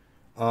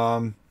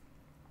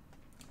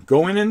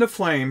 Going into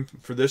flame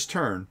for this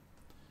turn,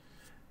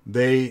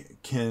 they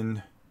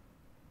can.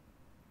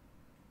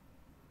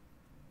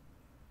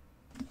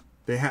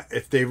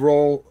 If they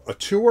roll a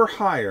 2 or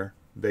higher,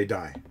 they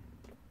die.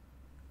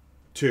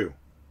 2.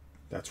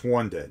 That's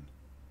 1 dead.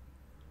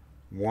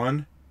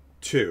 1,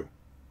 2.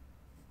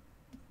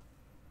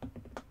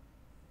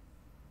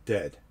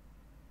 Dead.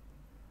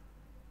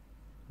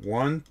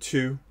 1,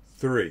 2,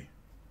 3.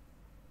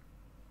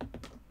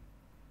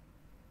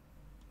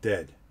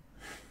 Dead.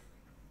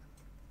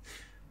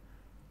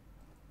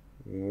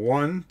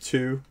 1,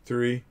 2,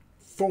 3,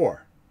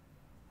 4.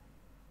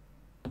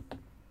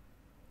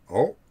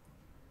 Oh.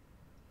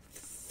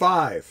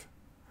 5.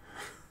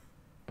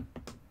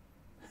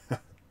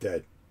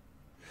 Dead.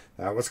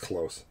 That was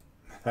close.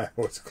 That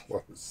was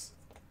close.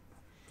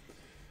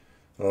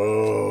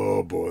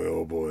 Oh boy,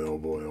 oh boy, oh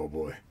boy, oh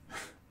boy.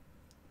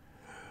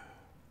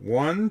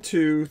 1,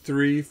 2,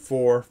 3,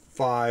 4,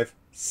 5,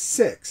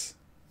 6.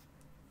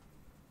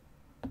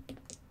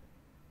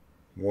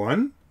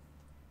 1.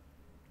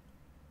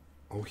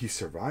 Oh, he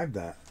survived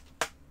that.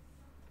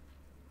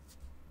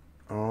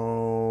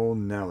 Oh,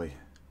 Nelly.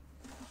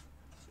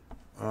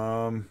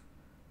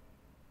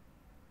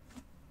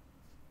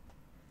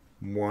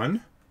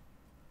 1.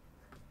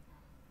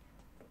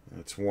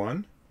 That's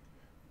 1.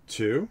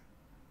 2.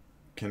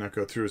 Cannot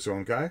go through his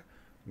own guy.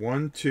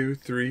 1, 2,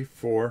 3,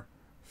 4,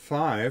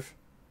 5.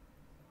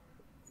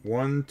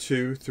 1,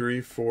 2,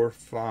 3, 4,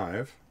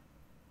 5.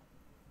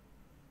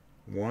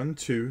 1,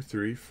 2,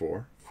 3,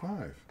 4,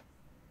 5.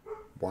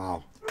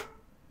 Wow.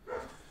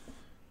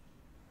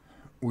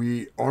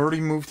 We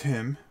already moved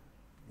him.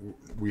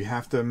 we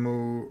have to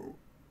move.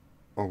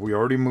 Oh, we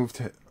already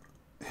moved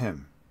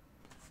him.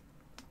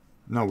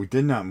 No, we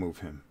did not move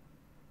him.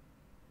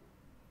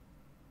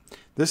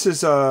 This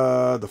is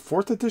the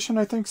 4th edition,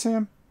 I think,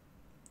 Sam.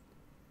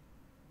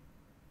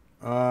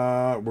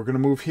 We're going to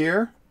move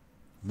here.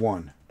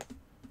 1.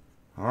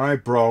 All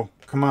right, bro.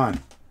 Come on.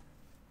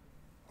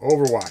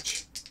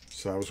 Overwatch.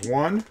 So that was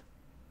 1.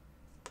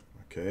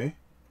 Okay.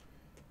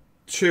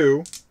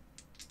 2.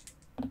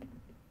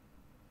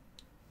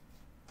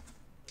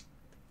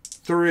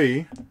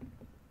 3.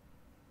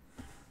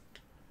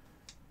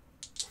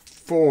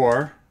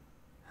 4.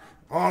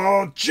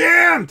 Oh,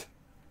 jammed!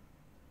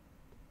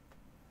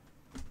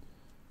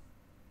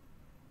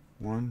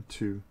 1,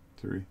 2,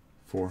 3,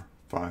 4,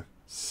 5,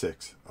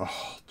 6.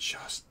 Oh,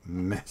 just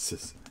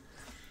misses.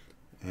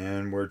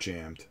 And we're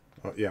jammed.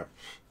 Oh, yeah.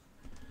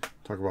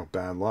 Talk about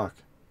bad luck.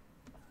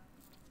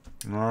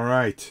 All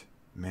right.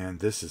 Man,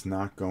 this is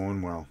not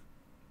going well.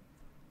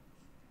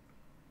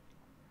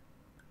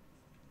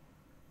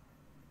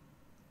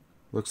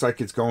 Looks like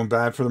it's going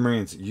bad for the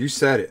Marines. You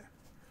said it.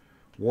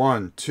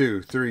 1,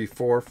 2, 3,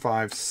 4,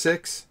 5,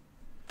 6.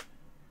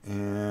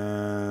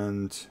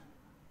 And...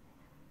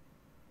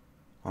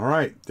 all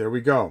right, there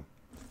we go.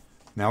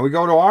 Now we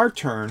go to our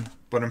turn,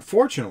 but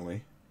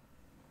unfortunately...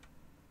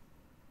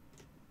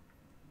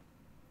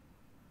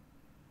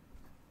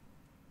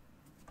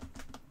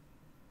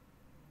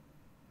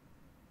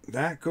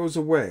 that goes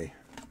away.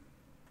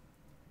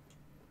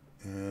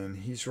 And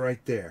he's right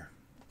there.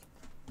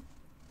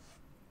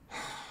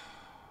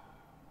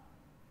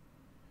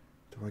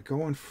 Do I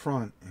go in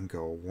front and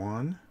go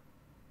 1,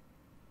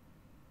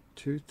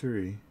 2,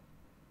 3?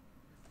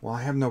 Well,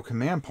 I have no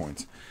command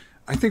points.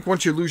 I think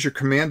once you lose your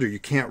commander, you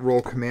can't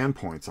roll command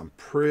points. I'm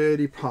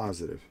pretty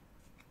positive.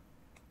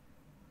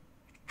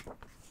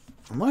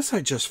 Unless I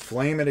just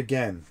flame it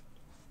again.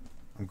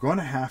 I'm going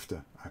to have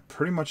to. I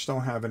pretty much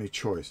don't have any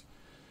choice.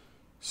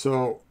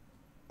 So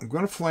I'm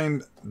going to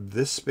flame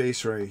this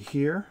space right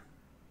here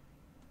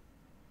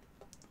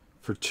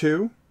for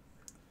 2.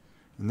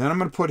 And then I'm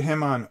going to put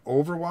him on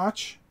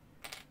Overwatch.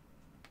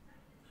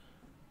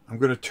 I'm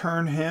going to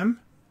turn him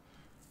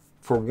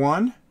for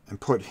 1 and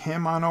put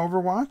him on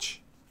Overwatch.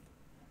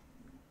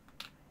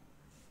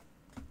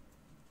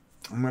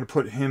 I'm going to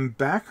put him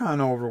back on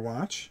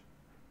Overwatch.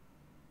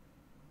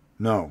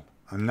 No,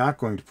 I'm not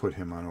going to put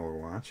him on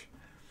Overwatch.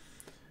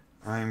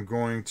 I'm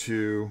going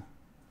to...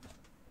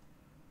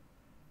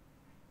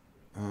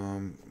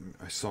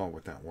 I saw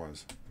what that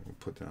was. We'll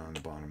put that on the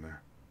bottom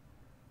there.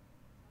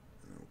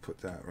 We'll put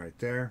that right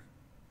there.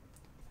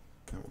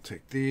 Then we'll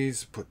take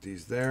these, put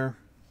these there.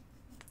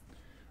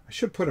 I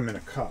should put them in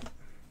a cup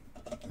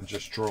and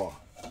just draw.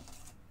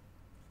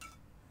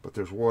 But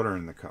there's water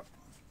in the cup.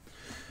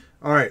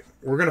 All right,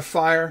 we're going to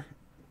fire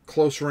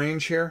close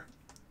range here.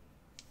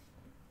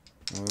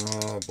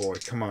 Oh, boy,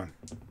 come on.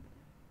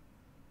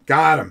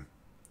 Got him.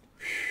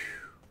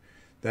 Whew.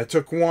 That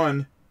took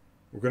 1.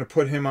 We're going to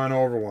put him on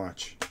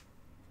Overwatch.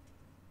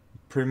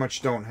 Pretty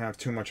much don't have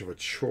too much of a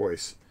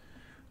choice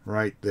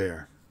right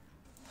there.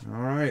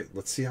 All right,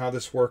 let's see how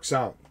this works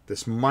out.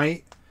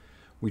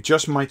 We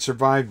just might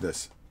survive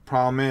this.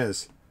 Problem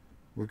is,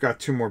 we've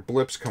got 2 more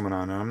blips coming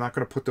on, and I'm not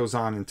going to put those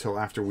on until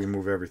after we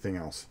move everything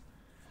else.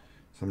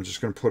 So I'm just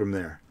going to put them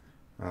there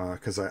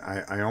because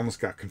I almost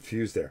got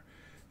confused there.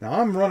 Now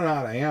I'm running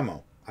out of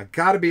ammo. I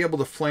got to be able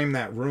to flame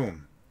that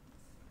room,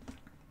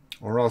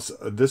 or else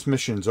this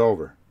mission's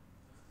over.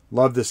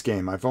 Love this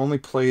game. I've only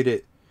played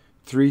it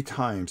 3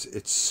 times.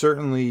 It's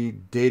certainly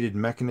dated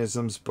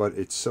mechanisms, but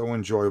it's so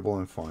enjoyable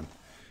and fun.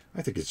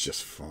 I think it's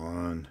just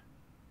fun.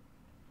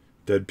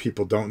 Dead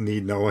people don't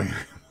need no ammo.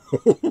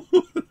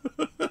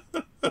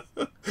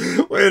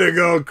 Way to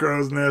go,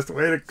 Crow's Nest.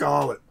 Way to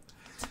call it.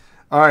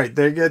 All right,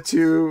 they get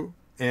 2,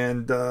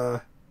 and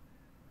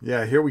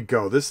yeah, here we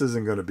go. This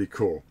isn't going to be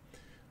cool.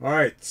 All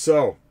right,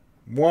 so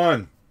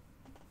 1.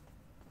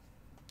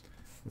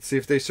 Let's see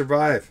if they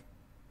survive.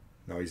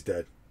 No, he's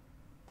dead.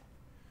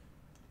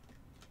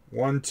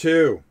 1,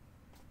 2.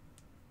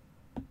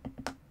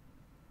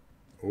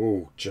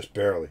 Ooh, just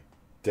barely.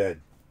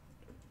 Dead.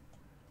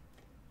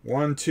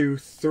 1, 2,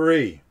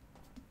 3.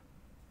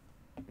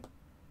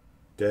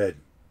 Dead.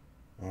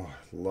 Oh, I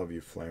love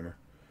you, Flamer.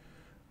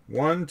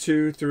 1,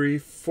 2, 3,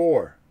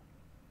 4.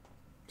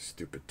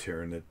 Stupid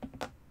Tyrannid.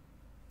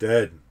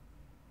 Dead.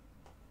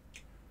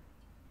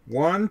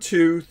 1,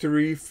 2,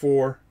 3,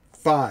 4,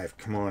 5.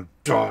 Come on,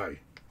 die.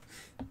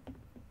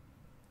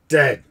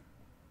 Dead.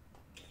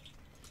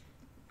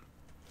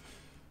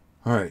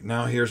 All right,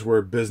 now here's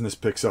where business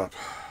picks up.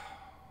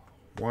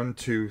 1,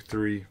 2,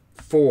 3,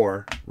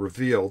 4.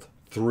 Revealed.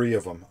 3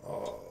 of them.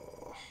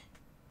 Oh.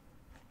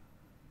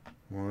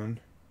 1,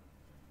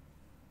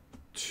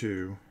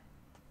 2,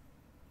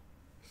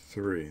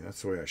 3.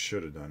 That's the way I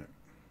should have done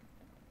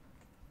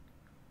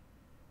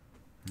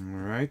it. All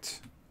right.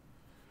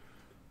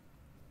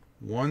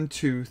 1,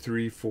 2,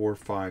 3, 4,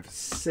 5,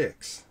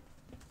 6.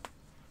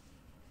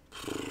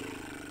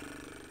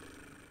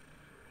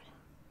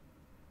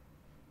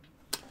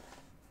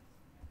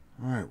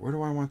 All right, where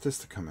do I want this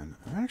to come in?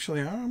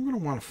 Actually, I'm going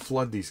to want to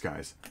flood these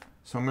guys.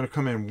 So I'm going to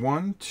come in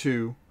 1,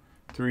 2,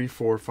 3,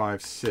 4,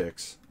 5,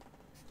 6.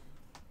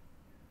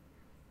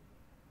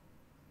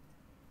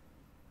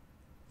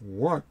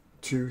 1,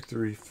 2,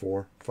 3,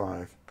 4,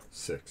 5,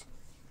 6.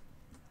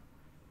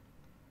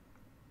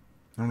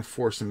 I'm going to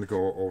force him to go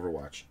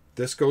Overwatch.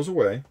 This goes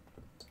away.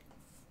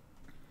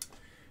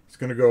 It's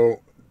going to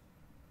go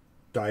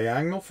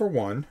diagonal for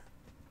 1.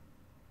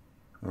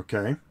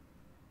 Okay.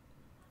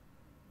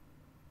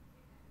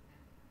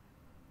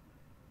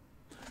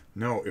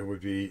 No, it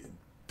would be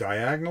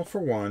diagonal for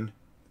 1,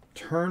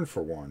 turn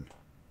for 1.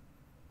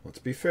 Let's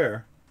be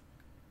fair.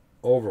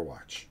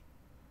 Overwatch.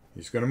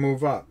 He's going to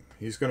move up.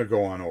 He's going to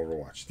go on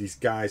Overwatch. These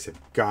guys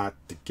have got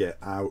to get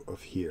out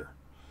of here.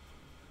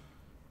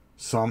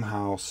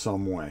 Somehow,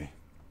 some way.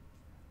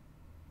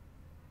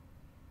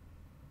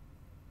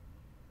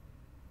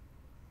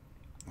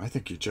 I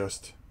think you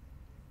just...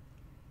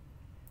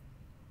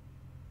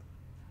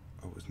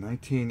 Oh, it was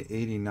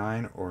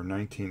 1989 or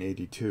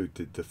 1982.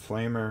 Did the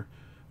Flamer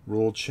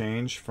rule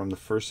change from the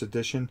first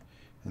edition?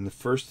 In the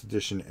first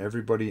edition,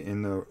 everybody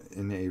in a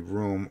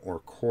room or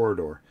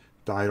corridor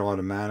died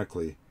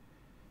automatically.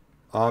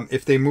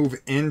 If they move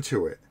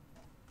into it,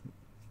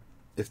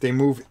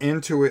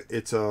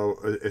 it's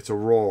a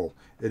roll.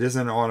 It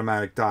isn't an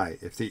automatic die.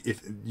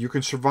 If you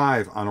can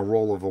survive on a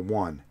roll of a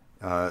 1.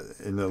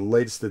 In the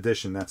latest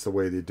edition, that's the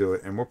way they do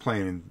it, and we're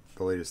playing in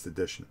the latest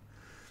edition.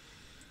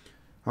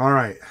 All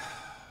right,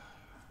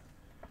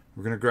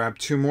 we're gonna grab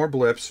 2 more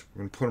blips.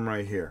 We're gonna put them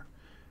right here.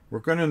 We're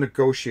gonna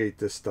negotiate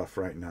this stuff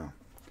right now.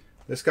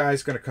 This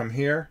guy's gonna come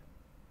here.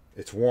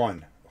 It's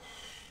 1.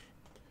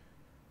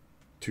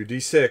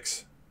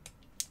 2d6.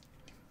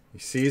 He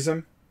sees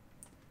him.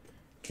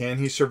 Can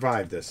he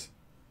survive this?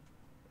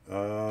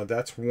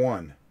 That's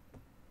 1.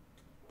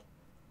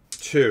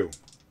 2.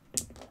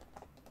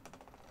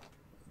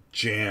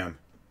 Jam.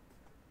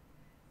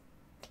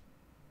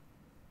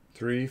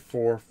 3,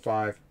 4,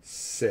 5,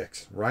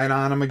 6. Right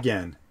on him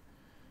again.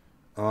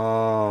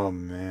 Oh,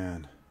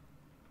 man.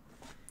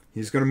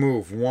 He's going to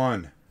move.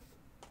 1.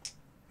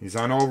 He's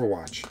on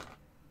Overwatch.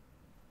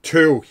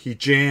 2. He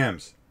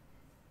jams.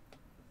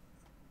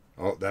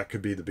 Oh, that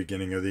could be the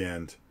beginning of the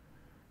end.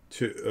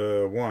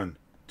 1,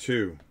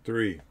 2,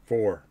 3,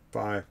 4,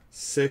 5,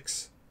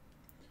 6.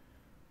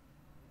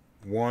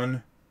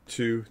 1,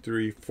 2,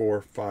 3,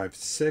 4, 5,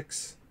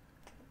 6.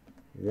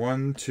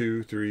 1,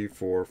 2, 3,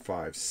 4,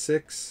 5,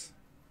 6.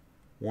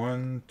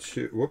 1,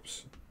 2,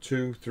 whoops.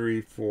 2,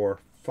 3, 4,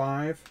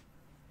 5.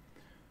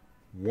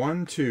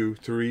 1, 2,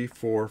 3,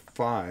 4,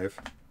 5.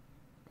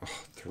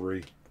 Oh,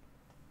 3.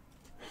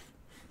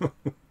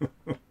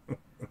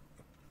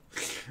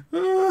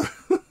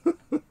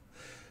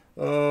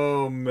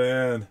 Oh,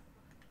 man.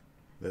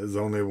 There's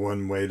only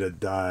one way to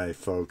die,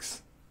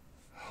 folks.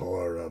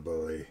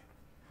 Horribly.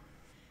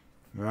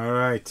 All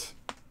right.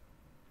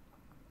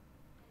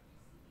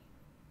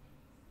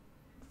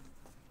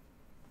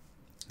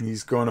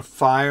 He's going to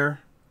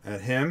fire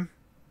at him.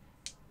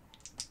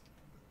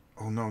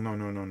 Oh, no.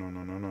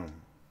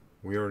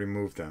 We already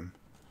moved them.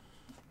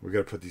 We got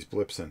to put these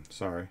blips in.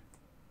 Sorry.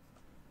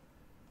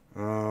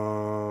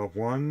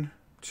 1,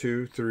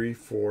 2, 3,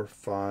 4,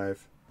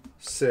 5,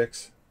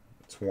 6.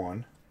 That's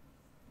 1.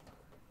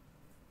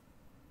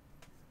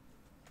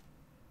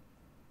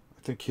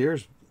 I think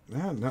here's...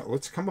 Yeah, no,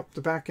 let's come up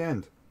the back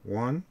end.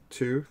 1,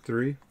 2,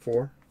 3,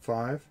 4,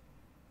 5,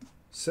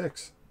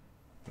 6.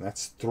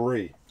 That's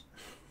 3.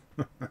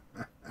 I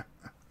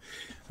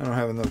don't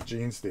have enough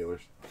gene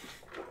stealers.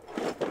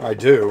 I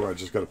do. I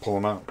just got to pull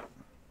them out.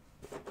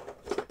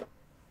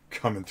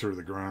 Coming through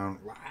the ground.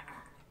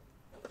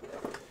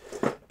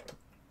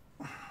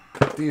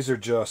 These are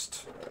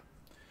just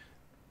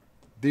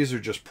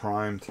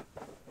primed.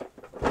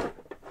 We're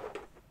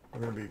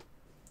going to be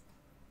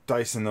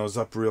dicing those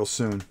up real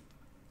soon.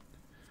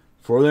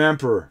 For the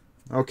Emperor.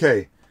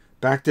 Okay,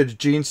 back to the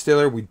Gene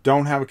Stealer. We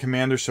don't have a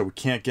commander, so we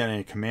can't get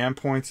any command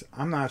points.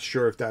 I'm not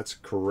sure if that's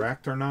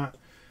correct or not,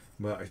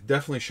 but I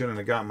definitely shouldn't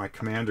have gotten my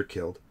commander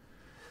killed.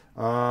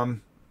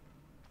 I'm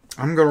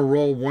going to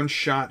roll 1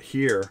 shot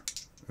here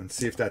and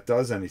see if that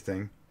does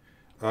anything.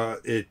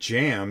 It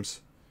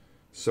jams,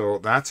 so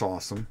that's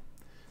awesome.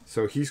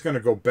 So he's going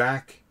to go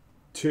back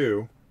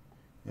 2,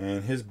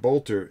 and his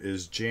bolter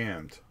is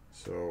jammed.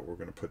 So we're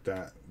going to put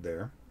that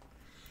there.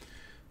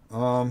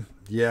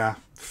 Yeah,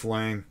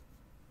 flame.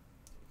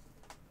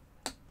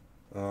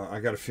 I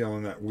got a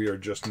feeling that we are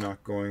just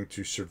not going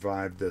to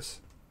survive this.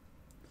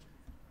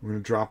 We're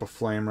going to drop a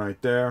flame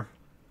right there.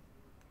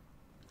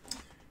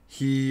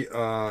 He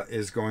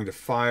is going to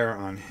fire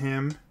on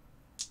him.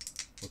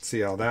 Let's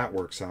see how that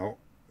works out.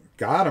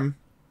 Got him.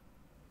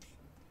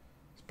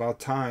 It's about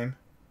time.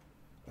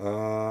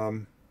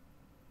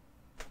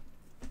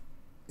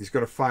 He's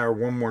going to fire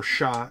 1 more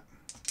shot.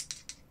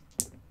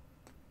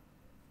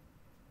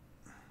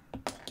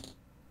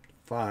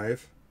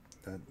 5.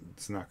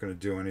 That's not going to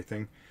do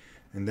anything.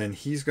 And then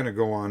he's going to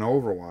go on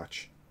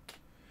Overwatch.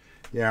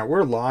 Yeah,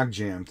 we're log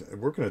jammed.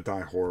 We're going to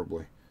die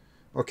horribly.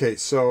 Okay,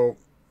 so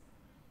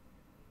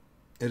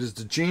It is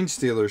the Gene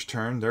Stealer's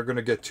turn. They're going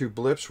to get 2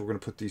 blips. We're going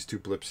to put these 2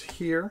 blips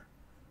here.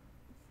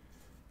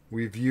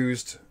 We've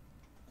used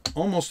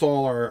almost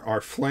all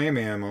our flame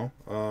ammo.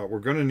 We're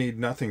going to need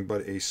nothing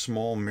but a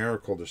small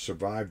miracle to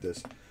survive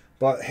this.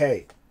 But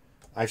hey,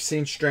 I've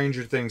seen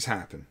stranger things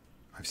happen.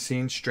 I've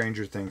seen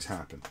stranger things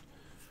happen.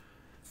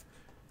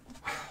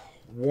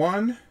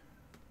 1,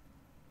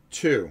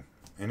 2.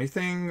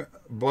 Anything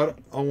but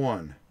a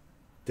 1.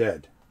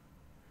 Dead.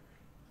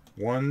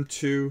 1,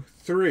 2,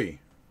 3.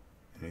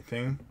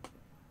 Anything?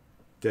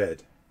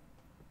 Dead.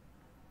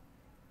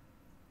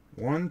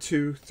 1,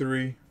 2,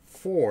 3,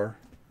 4.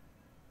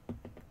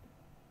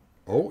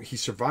 Oh, he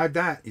survived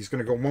that. He's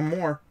going to go 1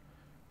 more.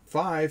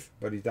 5,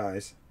 but he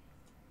dies.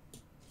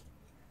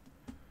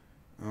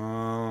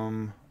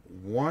 1,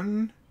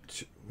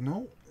 2.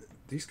 No,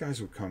 these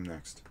guys would come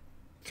next.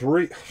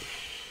 3.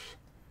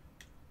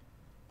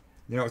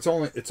 You know,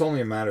 it's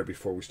only a matter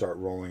before we start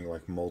rolling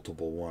like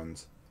multiple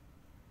ones.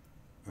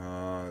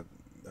 That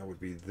would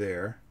be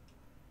there.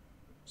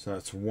 So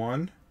that's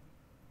 1,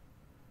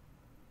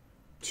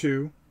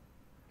 2,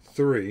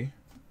 3.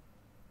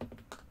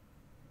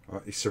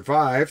 He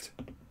survived.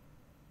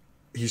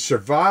 He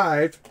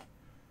survived.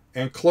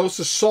 And close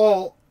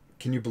assault.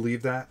 Can you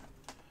believe that?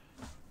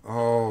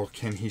 Oh,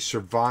 can he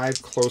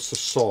survive close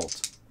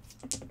assault?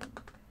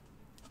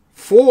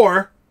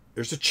 4.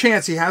 There's a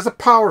chance he has a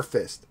power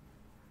fist.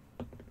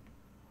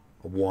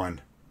 A 1.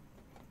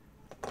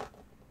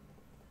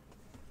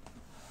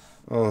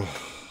 Oh.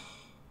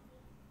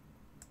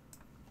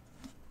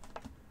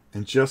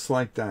 And just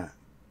like that,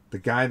 the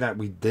guy that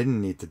we didn't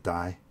need to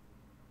die,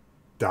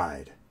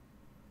 died.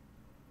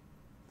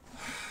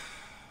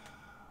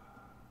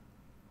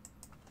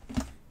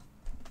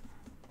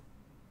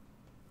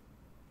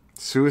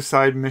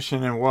 Suicide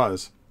mission it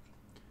was.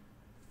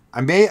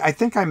 I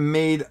think I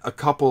made a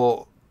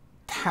couple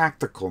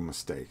tactical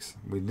mistakes.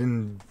 We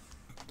didn't,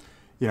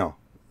 you know,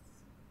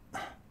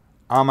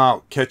 I'm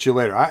out, catch you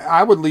later.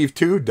 I would leave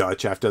too,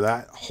 Dutch, after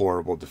that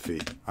horrible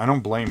defeat. I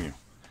don't blame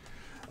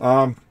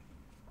you.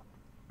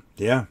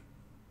 Yeah,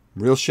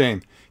 real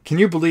shame. Can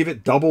you believe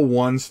it? Double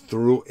 1s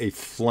through a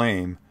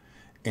flame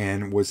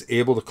and was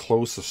able to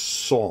close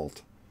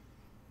assault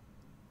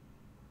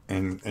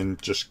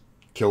and just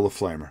kill the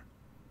flamer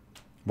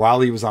while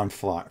he was on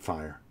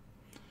fire.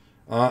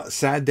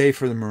 Sad day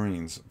for the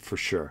Marines, for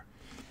sure.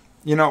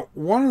 You know,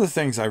 one of the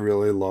things I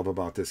really love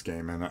about this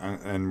game,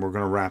 and we're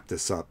going to wrap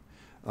this up,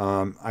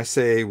 I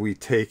say we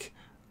take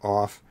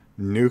off,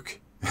 nuke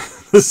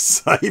the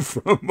site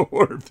from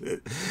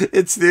orbit.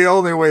 It's the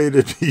only way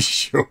to be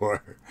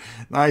sure.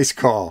 Nice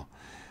call.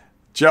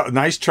 Joe,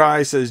 nice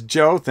try, says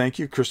Joe. Thank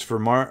you, Christopher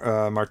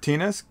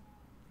Martinez.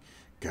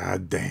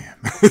 God damn.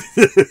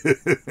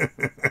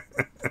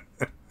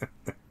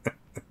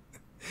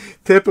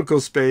 Typical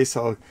Space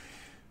Hulk.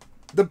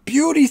 The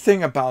beauty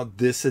thing about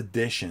this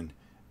edition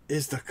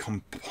is the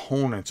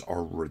components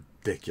are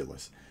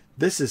ridiculous.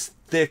 This is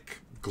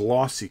thick,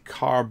 glossy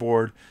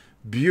cardboard,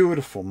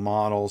 beautiful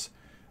models.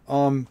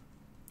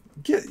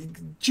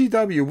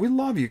 GW, we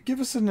love you.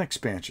 Give us an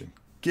expansion.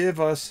 Give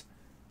us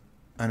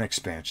an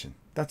expansion.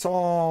 That's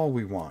all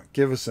we want.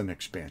 Give us an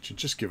expansion.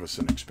 Just give us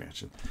an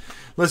expansion.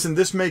 Listen,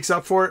 this makes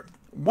up for it.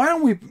 Why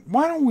don't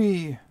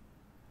we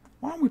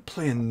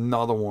play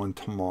another one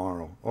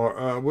tomorrow?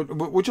 Or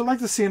would you like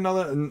to see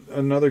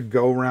another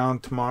go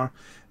round tomorrow?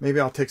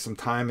 Maybe I'll take some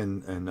time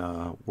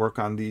and work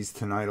on these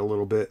tonight a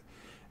little bit,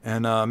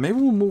 and maybe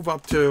we'll move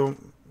up to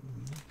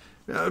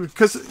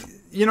because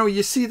you know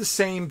you see the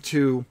same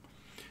two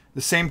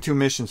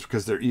missions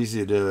because they're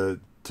easy to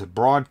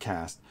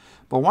broadcast.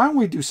 But why don't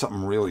we do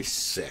something really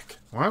sick?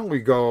 Why don't we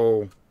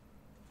go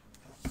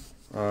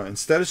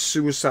instead of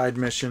suicide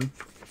mission,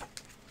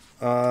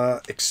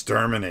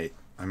 exterminate?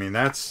 I mean,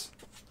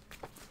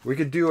 we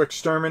could do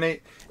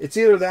exterminate. It's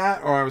either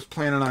that or I was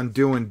planning on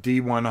doing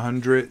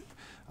D100.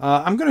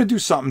 I'm going to do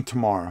something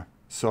tomorrow.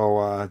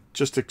 So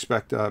just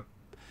expect,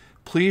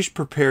 please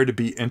prepare to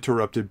be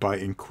interrupted by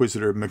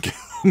Inquisitor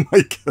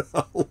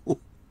Michael.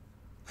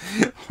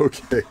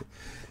 Okay.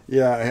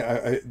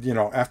 Yeah, I you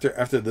know,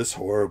 after this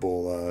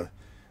horrible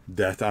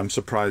death, I'm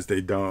surprised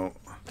they don't.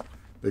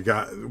 They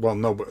got, well,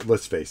 no, but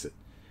let's face it.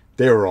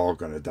 They were all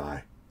going to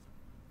die.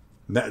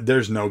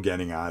 There's no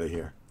getting out of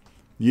here.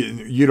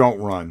 You don't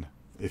run.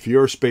 If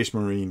you're a Space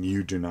Marine,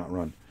 you do not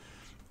run.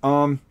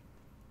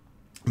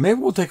 Maybe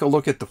we'll take a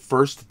look at the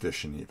first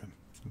edition even.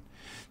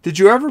 Did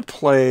you ever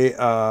play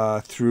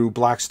through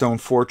Blackstone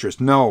Fortress?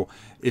 No.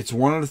 It's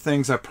one of the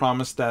things I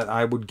promised that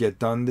I would get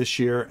done this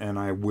year, and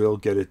I will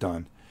get it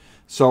done.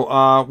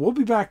 So we'll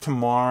be back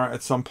tomorrow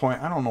at some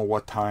point. I don't know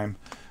what time.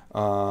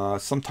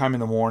 Sometime in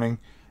the morning.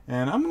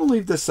 And I'm going to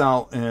leave this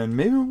out, and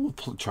maybe we'll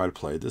try to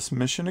play this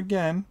mission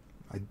again.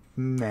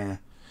 Nah.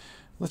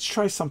 Let's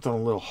try something a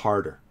little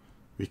harder,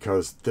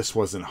 because this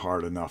wasn't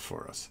hard enough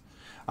for us.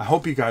 I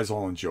hope you guys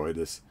all enjoyed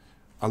this.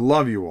 I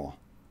love you all.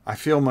 I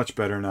feel much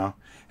better now.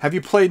 Have you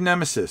played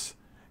Nemesis?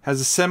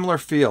 Has a similar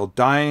feel,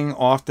 dying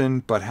often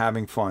but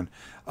having fun.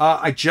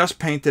 I just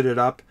painted it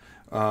up.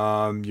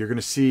 You're going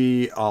to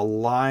see a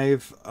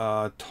live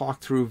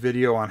talk-through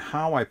video on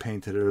how I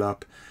painted it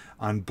up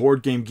on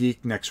Board Game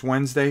Geek next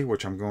Wednesday,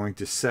 which I'm going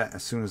to set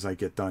as soon as I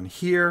get done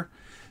here.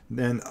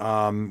 Then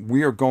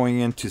we are going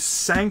into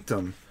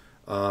Sanctum.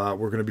 We're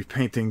going to be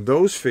painting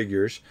those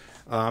figures.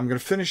 I'm going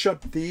to finish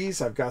up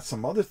these. I've got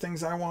some other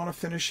things I want to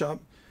finish up.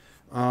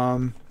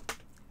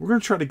 We're going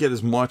to try to get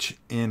as much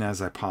in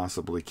as I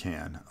possibly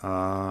can.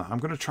 I'm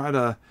going to try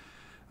to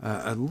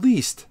at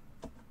least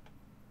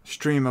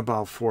stream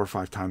about 4 or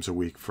 5 times a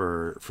week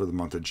for the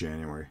month of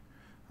January.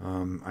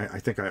 I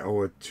think I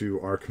owe it to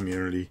our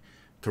community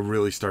to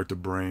really start to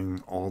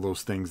bring all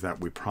those things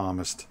that we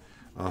promised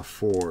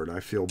forward.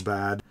 I feel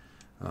bad.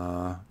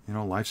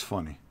 Life's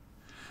funny.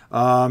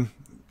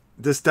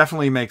 This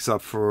definitely makes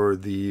up for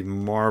the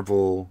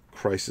Marvel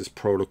Crisis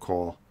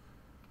Protocol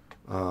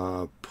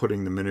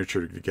putting the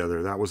miniature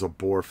together. That was a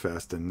bore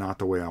fest and not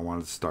the way I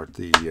wanted to start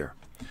the year.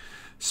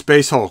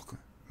 Space Hulk.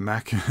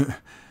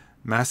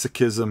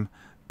 Masochism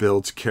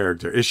builds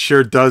character. It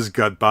sure does,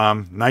 Gut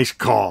Bomb. Nice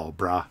call,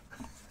 brah.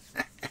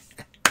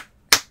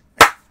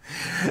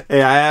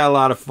 Hey, I had a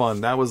lot of fun.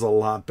 That was a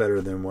lot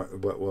better than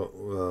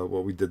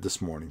what we did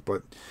this morning.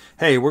 But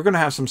hey, we're going to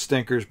have some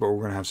stinkers, but we're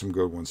going to have some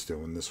good ones too,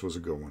 and this was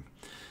a good one.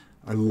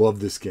 I love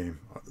this game.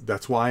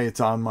 That's why it's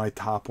on my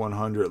top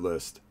 100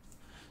 list.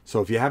 So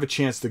if you have a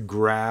chance to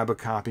grab a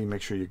copy,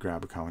 make sure you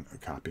grab a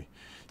copy.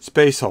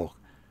 Space Hulk.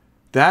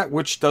 That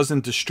which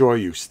doesn't destroy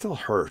you still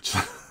hurts.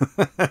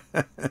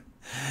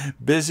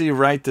 Busy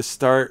right to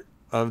start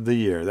of the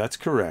year. That's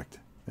correct.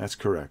 That's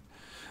correct.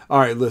 All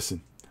right,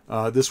 listen.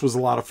 This was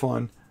a lot of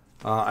fun.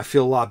 I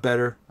feel a lot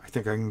better. I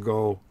think I can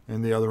go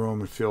in the other room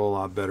and feel a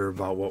lot better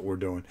about what we're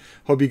doing.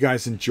 Hope you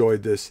guys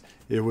enjoyed this.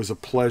 It was a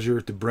pleasure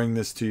to bring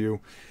this to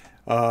you.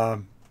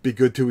 Be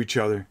good to each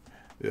other.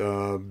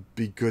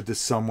 Be good to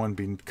someone.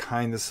 Be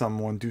kind to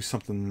someone. Do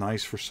something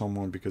nice for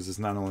someone, because it's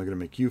not only going to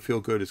make you feel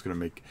good, it's going to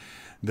make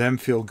them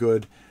feel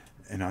good.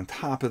 And on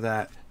top of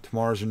that,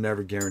 tomorrows are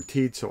never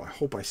guaranteed. So I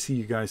hope I see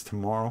you guys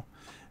tomorrow.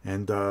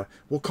 And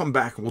we'll come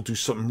back and we'll do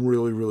something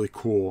really, really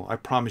cool. I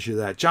promise you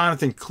that.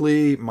 Jonathan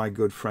Klee, my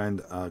good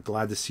friend,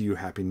 glad to see you.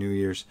 Happy New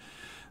Year's.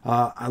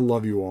 I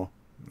love you all.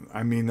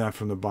 I mean that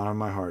from the bottom of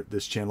my heart.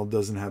 This channel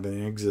doesn't have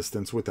any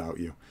existence without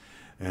you.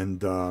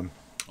 And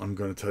I'm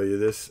going to tell you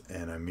this,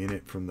 and I mean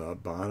it from the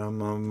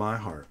bottom of my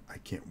heart. I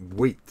can't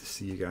wait to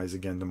see you guys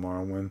again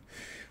tomorrow when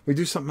we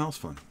do something else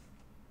fun.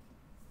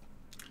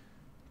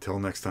 Till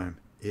next time,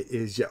 it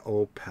is your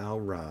old pal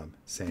Rob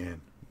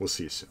saying we'll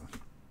see you soon.